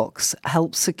undefeated Cox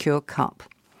helps secure cup.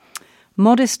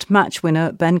 Modest match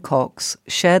winner Ben Cox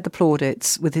shared the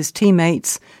plaudits with his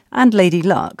teammates and Lady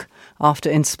Luck after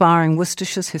inspiring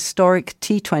Worcestershire's historic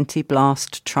T20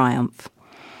 Blast triumph.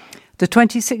 The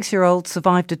 26-year-old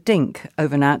survived a dink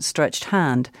over an outstretched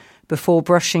hand before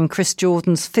brushing Chris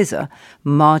Jordan's fizzer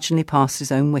marginally past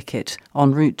his own wicket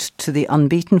en route to the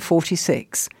unbeaten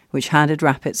 46, which handed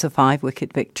Rapids a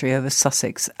 5-wicket victory over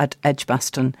Sussex at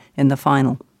Edgbaston in the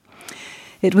final.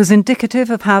 It was indicative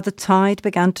of how the tide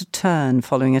began to turn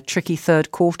following a tricky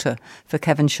third quarter for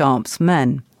Kevin Sharp's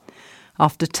men.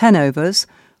 After 10 overs,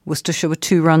 Worcestershire were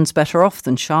 2 runs better off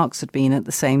than Sharks had been at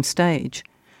the same stage.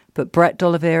 But Brett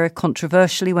D'Oliveira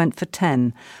controversially went for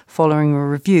 10, following a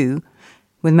review,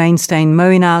 with mainstay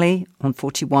Moeen Ali on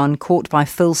 41 caught by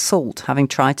Phil Salt having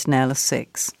tried to nail a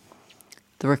 6.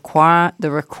 The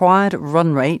required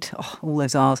run rate, all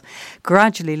those R's,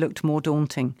 gradually looked more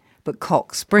daunting, but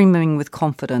Cox, brimming with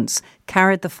confidence,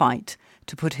 carried the fight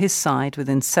to put his side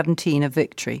within 17 of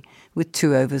victory with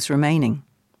 2 overs remaining.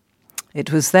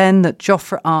 It was then that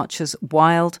Jofra Archer's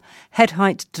wild,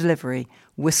 head-height delivery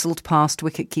whistled past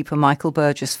wicket-keeper Michael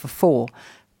Burgess for 4,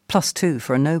 +2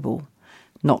 for a no-ball.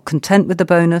 Not content with the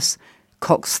bonus,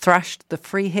 Cox thrashed the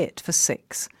free hit for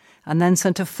 6 and then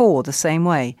sent a 4 the same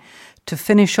way to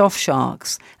finish off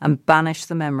Sharks and banish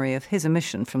the memory of his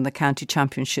omission from the county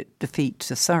championship defeat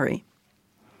to Surrey.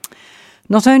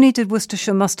 Not only did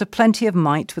Worcestershire muster plenty of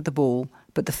might with the ball,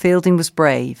 but the fielding was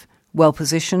brave,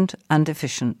 well-positioned and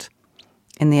efficient.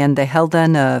 In the end, they held their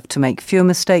nerve to make fewer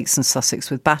mistakes than Sussex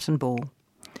with bat and ball.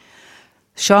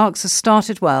 Sharks had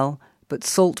started well, but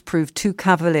Salt proved too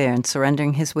cavalier in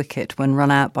surrendering his wicket when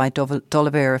run out by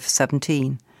D'Oliveira for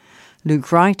 17.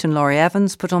 Luke Wright and Laurie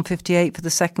Evans put on 58 for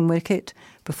the second wicket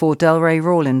before Delray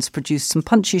Rawlins produced some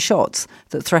punchy shots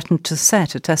that threatened to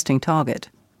set a testing target.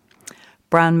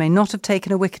 Brown may not have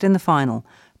taken a wicket in the final,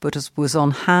 but was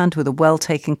on hand with a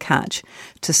well-taken catch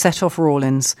to set off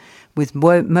Rawlins, with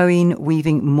Moeen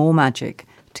weaving more magic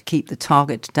to keep the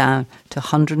target down to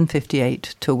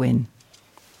 158 to win.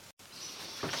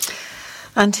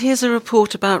 And here's a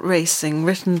report about racing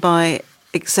written by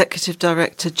Executive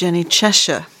Director Jenny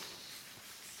Cheshire.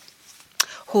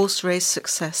 Horse race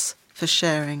success for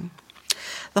sharing.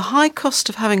 The high cost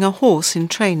of having a horse in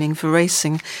training for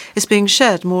racing is being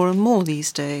shared more and more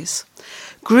these days.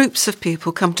 Groups of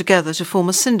people come together to form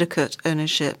a syndicate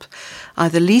ownership,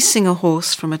 either leasing a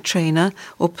horse from a trainer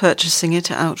or purchasing it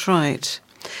outright.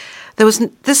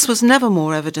 This was never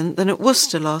more evident than at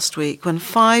Worcester last week, when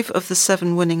 5 of the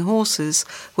 7 winning horses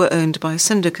were owned by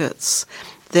syndicates.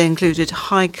 They included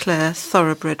Highclere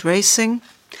Thoroughbred Racing,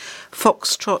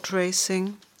 Foxtrot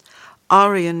Racing,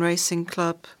 Arian Racing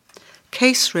Club,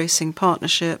 Case Racing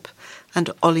Partnership and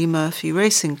Ollie Murphy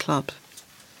Racing Club.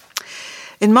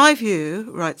 In my view,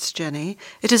 writes Jenny,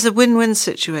 it is a win-win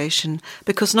situation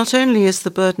because not only is the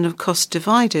burden of cost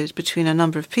divided between a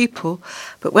number of people,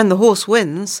 but when the horse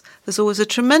wins, there's always a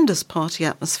tremendous party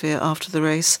atmosphere after the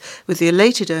race, with the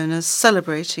elated owners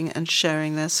celebrating and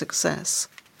sharing their success.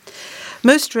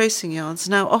 Most racing yards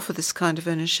now offer this kind of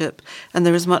ownership, and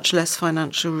there is much less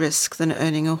financial risk than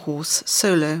owning a horse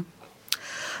solo.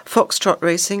 Foxtrot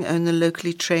Racing own the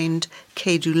locally trained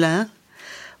Quai du Lin,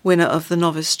 winner of the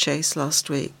novice chase last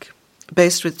week.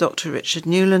 Based with Dr. Richard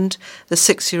Newland, the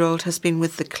 6-year-old has been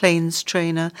with the Claines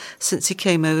trainer since he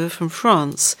came over from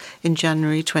France in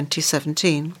January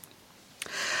 2017.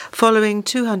 Following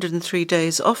 203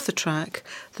 days off the track,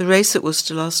 the race at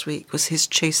Worcester last week was his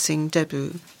chasing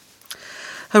debut.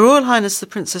 Her Royal Highness the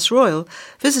Princess Royal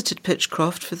visited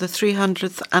Pitchcroft for the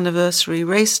 300th anniversary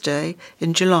race day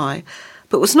in July,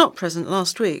 but was not present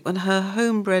last week when her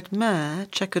homebred mare,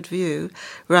 Checkered View,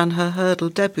 ran her hurdle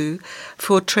debut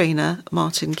for trainer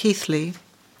Martin Keithley.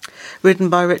 Ridden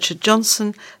by Richard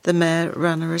Johnson, the mare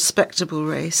ran a respectable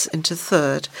race into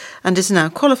third and is now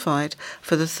qualified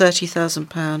for the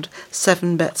 £30,000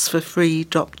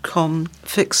 7betsforfree.com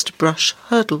fixed brush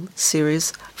hurdle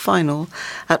series final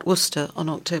at Worcester on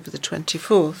October the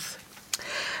 24th.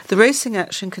 The racing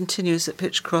action continues at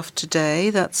Pitchcroft today,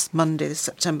 that's Monday,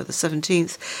 September the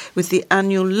 17th, with the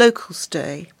annual Locals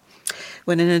Day,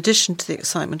 when in addition to the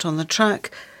excitement on the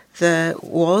track, there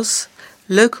was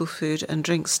local food and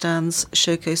drink stands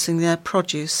showcasing their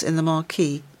produce in the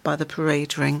marquee by the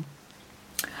parade ring.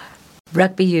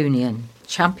 Rugby Union.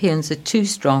 Champions are too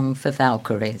strong for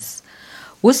Valkyries.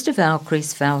 Worcester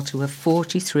Valkyries fell to a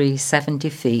 43-7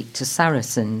 defeat to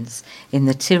Saracens in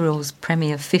the Tyrrell's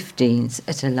Premier 15s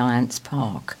at Alliance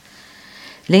Park.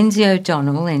 Lindsay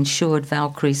O'Donnell ensured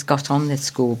Valkyries got on the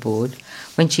scoreboard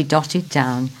when she dotted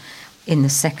down in the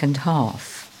second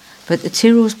half. But the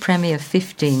Tyrrell's Premier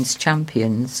 15s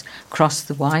champions crossed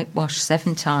the whitewash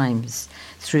 7 times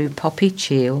through Poppy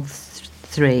Cheel,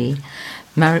 3,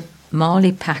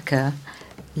 Marley Packer,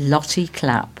 Lottie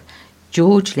Clapp,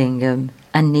 George Lingham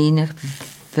and Nina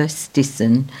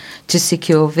Verstisen to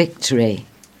secure victory.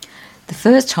 The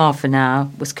first half an hour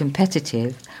was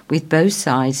competitive, with both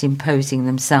sides imposing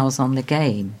themselves on the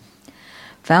game.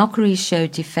 Valkyries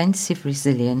showed defensive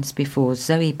resilience before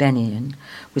Zoe Bennion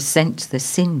was sent to the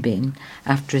sin bin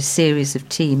after a series of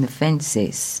team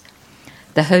offences.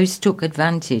 The hosts took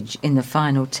advantage in the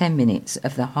final 10 minutes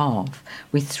of the half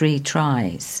with 3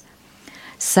 tries.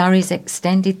 Surrey's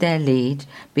extended their lead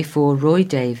before Roy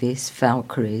Davies'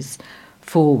 Valkyries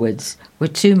forwards were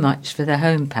too much for the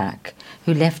home pack,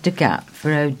 who left a gap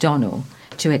for O'Donnell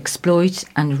to exploit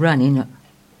and run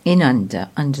in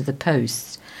under the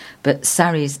posts, but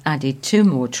Surrey's added 2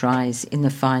 more tries in the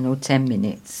final 10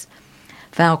 minutes.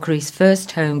 Valkyrie's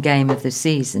first home game of the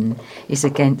season is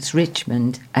against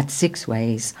Richmond at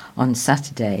Sixways on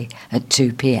Saturday at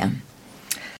 2 p.m.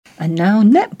 And now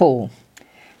netball.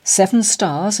 7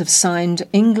 Stars have signed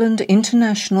England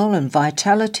International and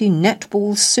Vitality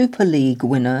Netball Super League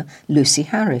winner Lucy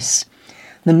Harris.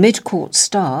 The mid-court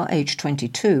star, aged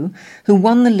 22, who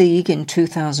won the league in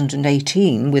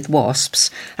 2018 with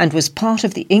Wasps and was part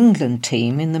of the England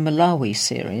team in the Malawi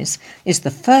series, is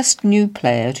the first new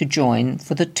player to join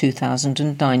for the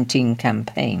 2019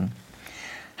 campaign.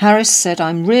 Harris said,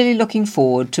 "I'm really looking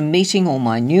forward to meeting all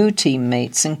my new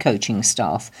teammates and coaching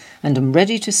staff, and am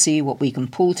ready to see what we can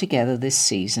pull together this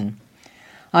season.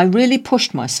 I really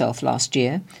pushed myself last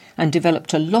year and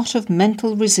developed a lot of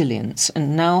mental resilience,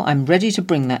 and now I'm ready to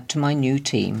bring that to my new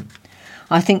team.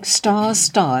 I think Star's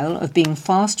style of being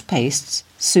fast-paced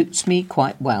suits me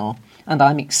quite well, and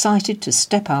I'm excited to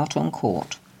step out on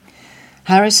court."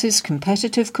 Harris's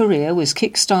competitive career was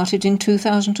kick-started in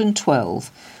 2012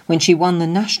 when she won the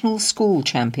National School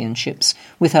Championships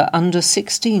with her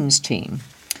under-16s team.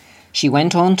 She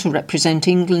went on to represent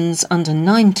England's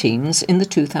under-19s in the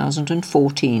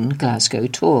 2014 Glasgow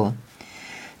Tour.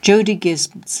 Jodie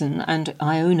Gibson and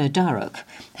Iona Darroch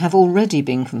have already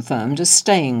been confirmed as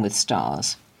staying with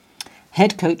Stars.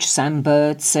 Head coach Sam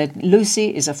Bird said,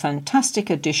 "Lucy is a fantastic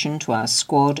addition to our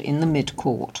squad in the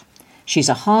mid-court. She's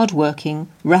a hard-working,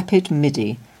 rapid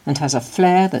midi and has a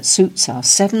flair that suits our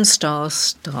 7 Stars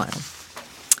style."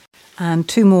 And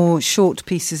 2 more short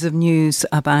pieces of news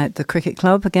about the cricket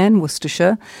club, again,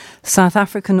 Worcestershire. South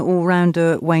African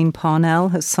all-rounder Wayne Parnell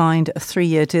has signed a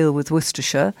 3-year deal with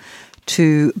Worcestershire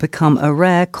to become a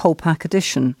rare Kolpak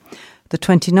addition. The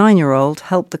 29-year-old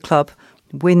helped the club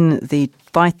win the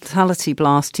Vitality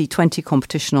Blast T20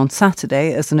 competition on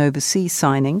Saturday as an overseas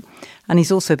signing, and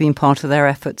he's also been part of their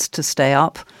efforts to stay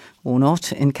up, or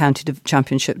not, in County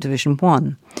Championship Division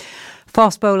 1.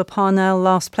 Fast bowler Parnell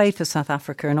last played for South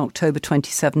Africa in October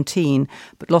 2017,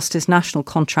 but lost his national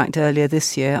contract earlier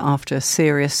this year after a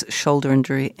serious shoulder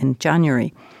injury in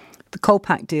January. The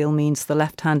Kolpak deal means the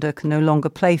left-hander can no longer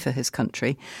play for his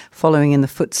country, following in the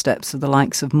footsteps of the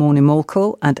likes of Morne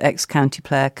Morkel and ex-county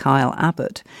player Kyle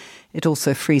Abbott. It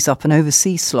also frees up an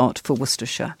overseas slot for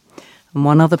Worcestershire. And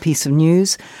one other piece of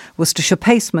news, Worcestershire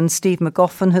paceman Steve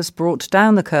McGoffin has brought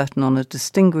down the curtain on a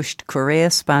distinguished career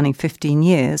spanning 15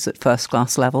 years at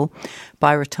first-class level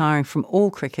by retiring from all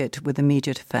cricket with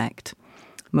immediate effect.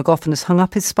 McGoffin has hung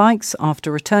up his spikes after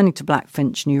returning to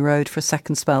Blackfinch New Road for a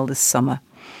second spell this summer.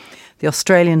 The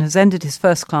Australian has ended his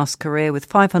first-class career with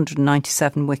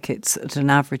 597 wickets at an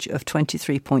average of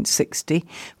 23.60,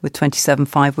 with 27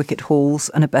 five-wicket hauls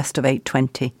and a best of 8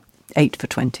 for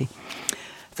 20.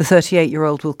 The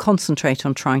 38-year-old will concentrate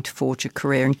on trying to forge a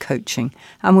career in coaching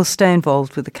and will stay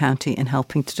involved with the county in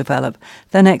helping to develop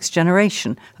their next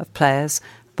generation of players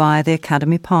via the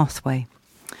academy pathway.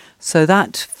 So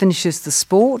that finishes the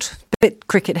sport. A bit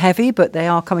cricket heavy, but they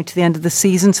are coming to the end of the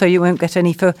season, so you won't get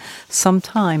any for some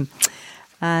time.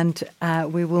 And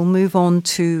we will move on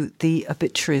to the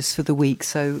obituaries for the week.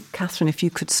 So, Catherine, if you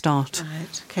could start.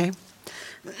 Right, okay.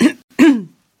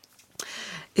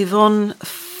 Yvonne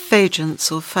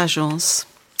Fagence, or Fagence,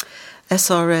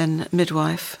 SRN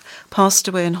midwife, passed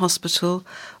away in hospital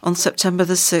on September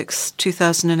the 6th,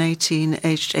 2018,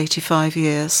 aged 85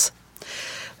 years.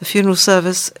 The funeral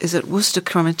service is at Worcester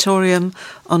Crematorium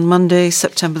on Monday,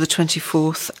 September the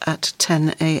 24th at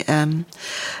 10 a.m.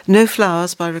 No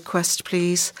flowers by request,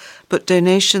 please, but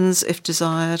donations, if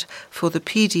desired, for the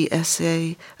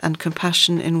PDSA and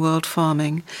Compassion in World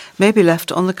Farming may be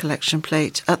left on the collection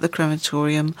plate at the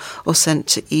crematorium or sent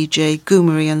to E.J.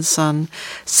 Goomery and Son,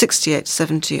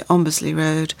 6870 Ombersley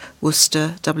Road,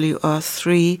 Worcester,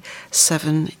 WR3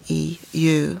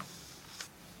 7EU.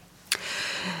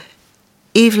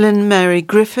 Evelyn Mary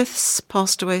Griffiths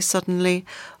passed away suddenly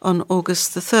on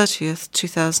August the 30th,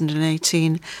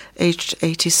 2018, aged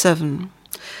 87.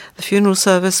 The funeral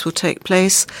service will take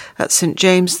place at St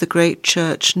James the Great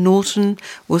Church, Norton,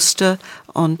 Worcester,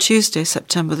 on Tuesday,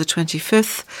 September the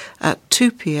 25th at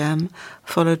 2 p.m,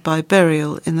 followed by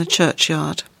burial in the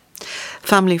churchyard.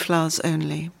 Family flowers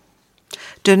only.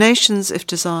 Donations, if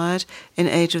desired, in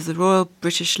aid of the Royal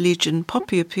British Legion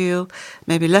Poppy Appeal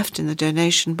may be left in the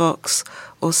donation box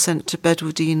or sent to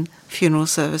Bedwardine Funeral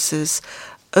Services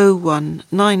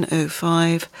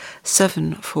 01905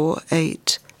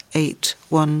 748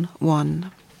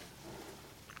 811.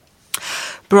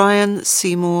 Brian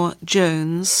Seymour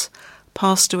Jones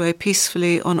passed away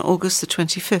peacefully on August the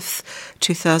 25th,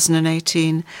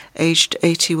 2018, aged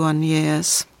 81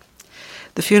 years.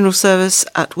 The funeral service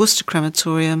at Worcester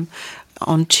Crematorium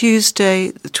on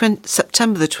Tuesday,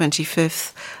 September the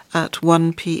 25th at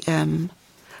 1 p.m.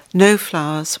 No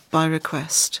flowers by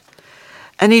request.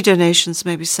 Any donations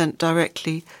may be sent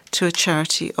directly to a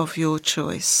charity of your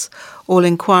choice. All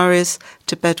inquiries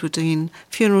to Bedwardine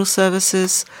Funeral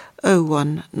Services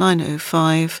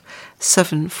 01905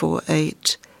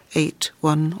 748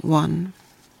 811.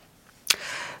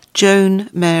 Joan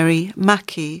Mary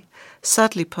Mackey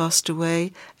sadly passed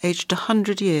away, aged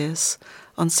 100 years,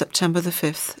 on September the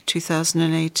 5th,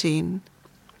 2018.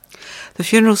 The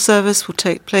funeral service will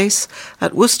take place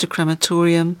at Worcester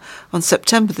Crematorium on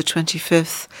September the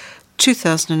 25th,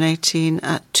 2018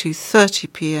 at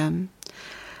 2:30 p.m.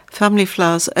 Family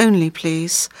flowers only,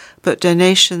 please, but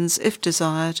donations, if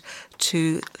desired,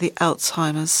 to the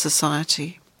Alzheimer's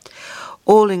Society.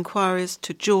 All inquiries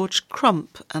to George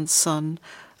Crump and Son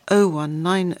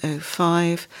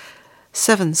 01905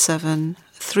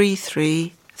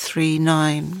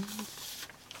 773339.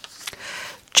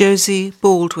 Josie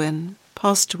Baldwin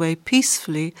passed away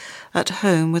peacefully at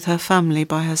home with her family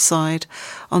by her side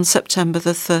on September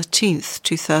the 13th,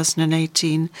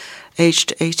 2018,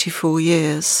 aged 84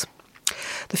 years.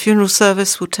 The funeral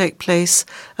service will take place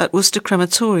at Worcester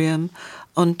Crematorium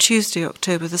on Tuesday,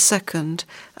 October the 2nd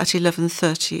at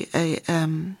 11:30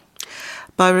 a.m.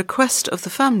 By request of the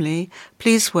family,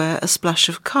 please wear a splash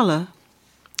of colour.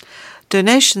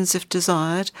 Donations, if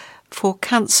desired, for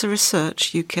Cancer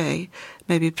Research UK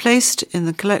may be placed in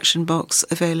the collection box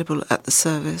available at the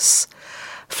service.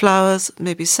 Flowers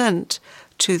may be sent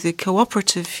to the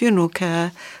Cooperative Funeral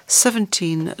Care,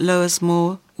 17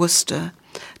 Lowersmoor, Worcester,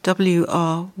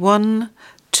 WR1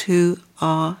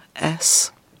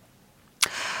 2RS.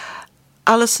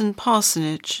 Alison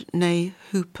Parsonage, née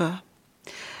Hooper,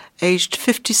 aged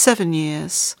 57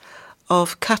 years,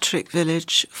 of Catterick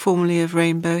Village, formerly of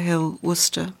Rainbow Hill,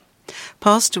 Worcester,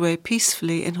 passed away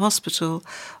peacefully in hospital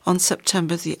on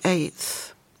September the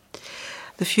 8th.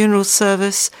 The funeral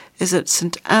service is at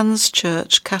St Anne's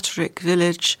Church, Catterick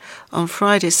Village, on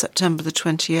Friday, September the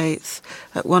 28th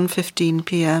at 1:15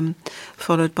 p.m,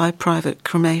 followed by private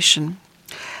cremation.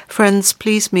 Friends,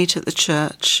 please meet at the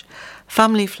church.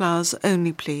 Family flowers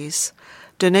only, please.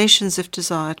 Donations, if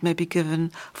desired, may be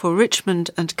given for Richmond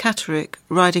and Catterick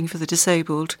Riding for the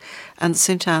Disabled and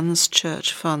St Anne's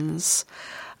Church funds.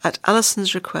 At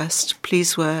Alison's request,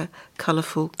 please wear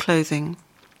colourful clothing.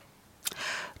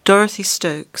 Dorothy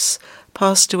Stokes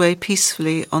passed away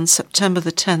peacefully on September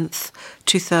the 10th,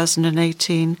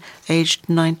 2018, aged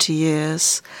 90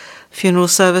 years. Funeral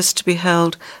service to be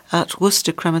held at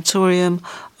Worcester Crematorium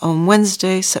on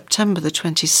Wednesday, September the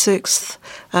 26th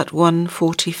at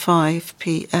 1:45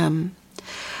 p.m.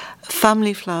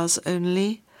 Family flowers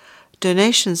only.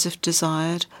 Donations, if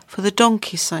desired, for the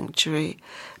Donkey Sanctuary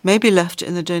may be left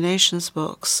in the donations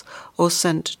box or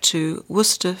sent to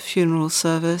Worcester Funeral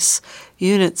Service,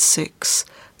 Unit 6,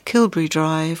 Kilbury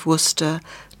Drive, Worcester,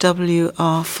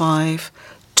 WR5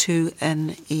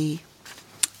 2NE.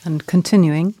 And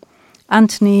continuing,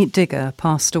 Anthony Digger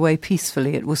passed away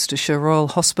peacefully at Worcestershire Royal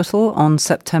Hospital on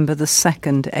September the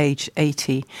 2nd, aged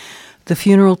 80. The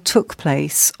funeral took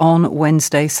place on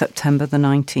Wednesday, September the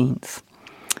 19th.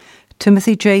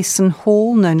 Timothy Jason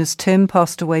Hall, known as Tim,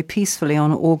 passed away peacefully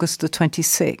on August the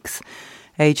 26th,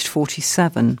 aged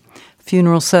 47.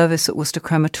 Funeral service at Worcester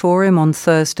Crematorium on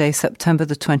Thursday, September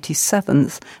the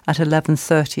 27th at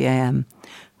 11:30 a.m.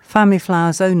 Family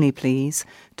flowers only, please.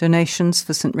 Donations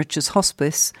for St Richard's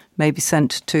Hospice may be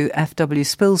sent to F.W.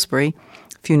 Spilsbury,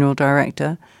 Funeral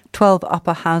Director, 12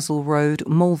 Upper Housel Road,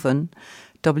 Malvern,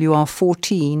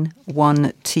 WR14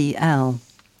 1TL.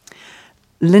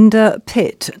 Linda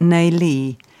Pitt, née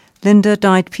Lee. Linda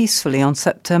died peacefully on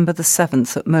September the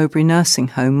 7th at Mowbray Nursing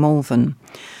Home, Malvern.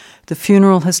 The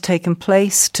funeral has taken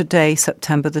place today,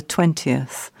 September the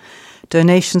 20th.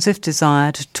 Donations, if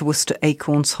desired, to Worcester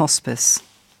Acorns Hospice.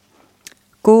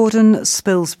 Gordon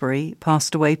Spilsbury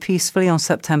passed away peacefully on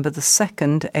September the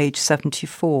 2nd, aged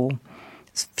 74.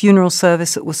 Funeral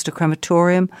service at Worcester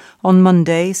Crematorium on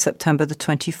Monday, September the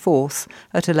 24th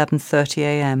at 11:30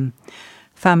 a.m.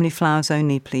 Family flowers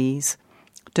only, please.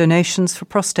 Donations for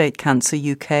Prostate Cancer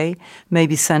UK may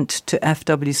be sent to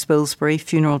F.W. Spilsbury,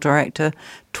 Funeral Director,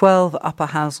 12 Upper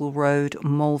Housel Road,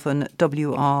 Malvern,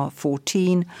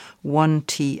 WR14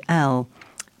 1TL.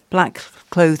 Black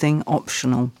clothing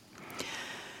optional.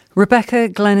 Rebecca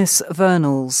Glennis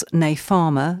Vernals, née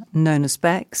Farmer, known as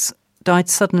Bex, died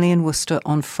suddenly in Worcester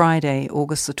on Friday,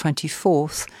 August the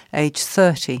 24th, aged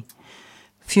 30.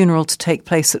 Funeral to take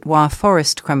place at Wyre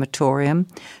Forest Crematorium,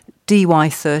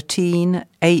 DY13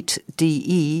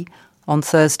 8DE, on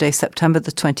Thursday, September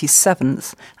the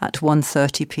 27th at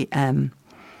 1:30 p.m.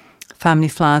 Family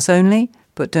flowers only,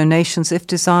 but donations, if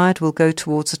desired, will go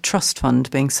towards a trust fund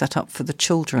being set up for the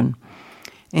children.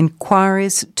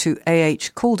 Inquiries to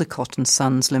A.H. Caldecott and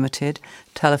Sons Limited,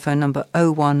 telephone number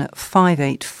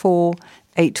 01584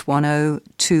 810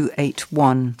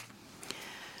 281.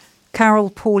 Carol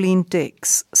Pauline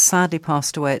Dix sadly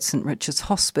passed away at St Richard's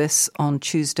Hospice on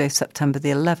Tuesday, September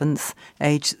the 11th,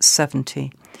 aged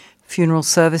 70. Funeral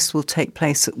service will take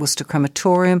place at Worcester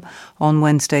Crematorium on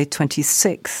Wednesday,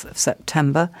 26th of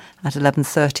September at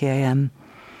 11:30 a.m.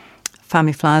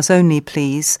 Family flowers only,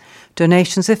 please.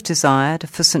 Donations, if desired,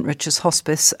 for St Richard's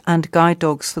Hospice and guide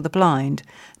dogs for the blind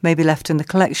may be left in the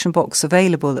collection box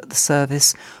available at the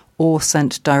service or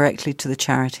sent directly to the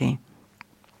charity.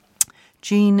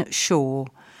 Jean Shaw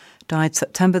died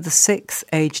September the 6th,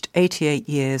 aged 88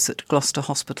 years at Gloucester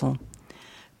Hospital.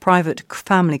 Private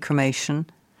family cremation.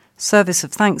 Service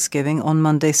of Thanksgiving on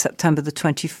Monday, September the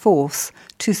 24th,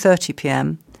 2:30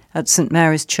 p.m. at St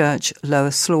Mary's Church,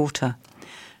 Lower Slaughter.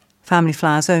 Family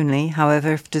flowers only,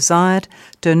 however, if desired,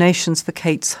 donations for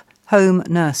Kate's home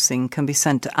nursing can be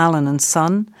sent to Allen and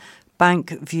Son,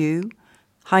 Bank View,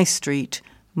 High Street,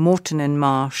 Morton in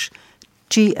Marsh,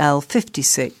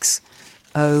 GL56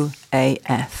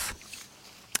 OAF.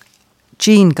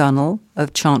 Jean Gunnell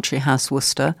of Chantry House,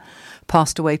 Worcester,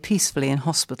 passed away peacefully in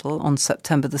hospital on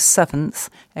September the 7th,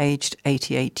 aged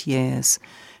 88 years.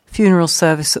 Funeral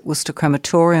service at Worcester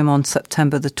Crematorium on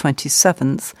September the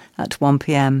 27th at 1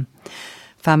 p.m.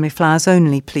 Family flowers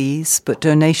only, please, but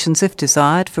donations, if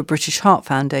desired, for British Heart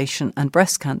Foundation and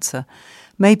breast cancer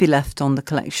may be left on the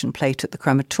collection plate at the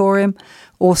crematorium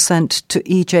or sent to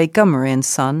E.J. Gummery and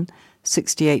Son,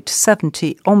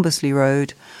 68-70 Ombersley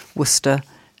Road, Worcester,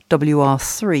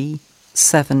 WR3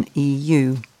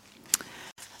 7EU.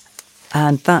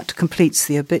 And that completes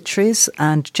the obituaries.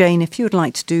 And Jane, if you would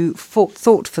like to do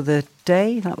thought for the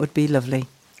day, that would be lovely.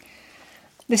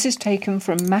 This is taken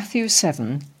from Matthew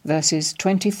 7, verses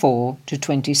 24 to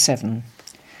 27.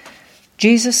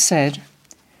 Jesus said,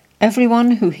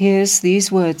 "Everyone who hears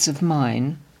these words of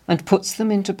mine and puts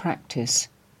them into practice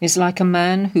is like a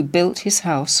man who built his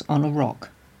house on a rock.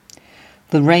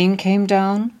 The rain came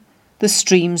down, the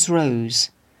streams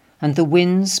rose, and the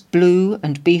winds blew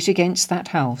and beat against that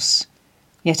house,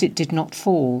 yet it did not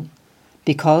fall,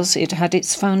 because it had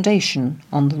its foundation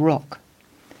on the rock.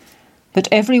 But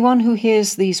everyone who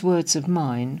hears these words of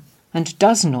mine and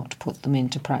does not put them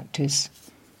into practice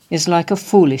is like a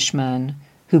foolish man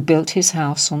who built his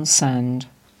house on sand.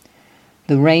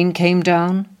 The rain came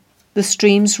down, the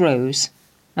streams rose,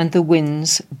 and the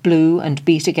winds blew and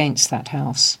beat against that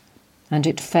house, and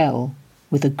it fell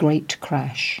with a great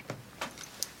crash.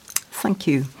 Thank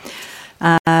you.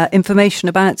 Information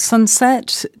about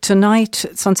sunset. Tonight,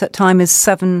 sunset time is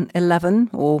 7:11,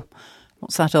 or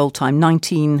what's that old time?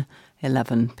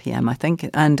 19:11 p.m, I think.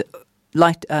 And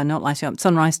not lighting up.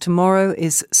 Sunrise tomorrow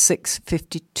is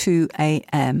 6:52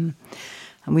 a.m.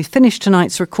 And we finished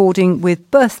tonight's recording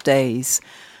with birthdays.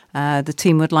 The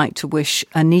team would like to wish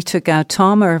Anita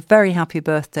Gautama a very happy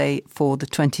birthday for the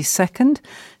 22nd.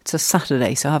 It's a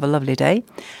Saturday, so have a lovely day.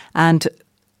 And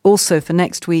also for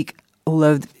next week,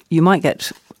 although you might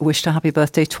get wished a happy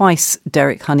birthday twice,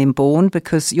 Derek Honeyborn,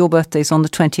 because your birthday's on the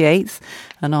 28th,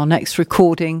 and our next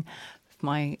recording, if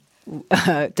my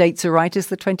dates are right, is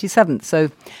the 27th. So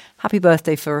happy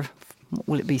birthday for, what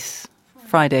will it be,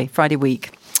 Friday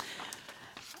week.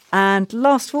 And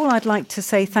last of all, I'd like to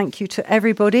say thank you to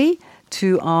everybody,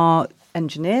 to our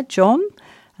engineer, John,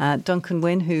 Duncan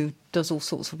Wynne, who does all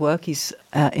sorts of work. He's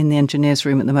in the engineer's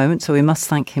room at the moment, so we must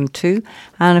thank him too.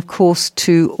 And of course,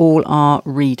 to all our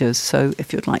readers. So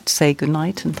if you'd like to say good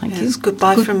night and thank you.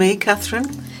 Goodbye from me,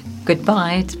 Catherine.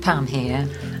 Goodbye, it's Pam here.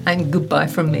 And goodbye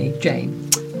from me, Jane.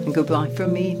 And goodbye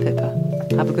from me, Pippa.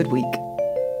 Have a good week.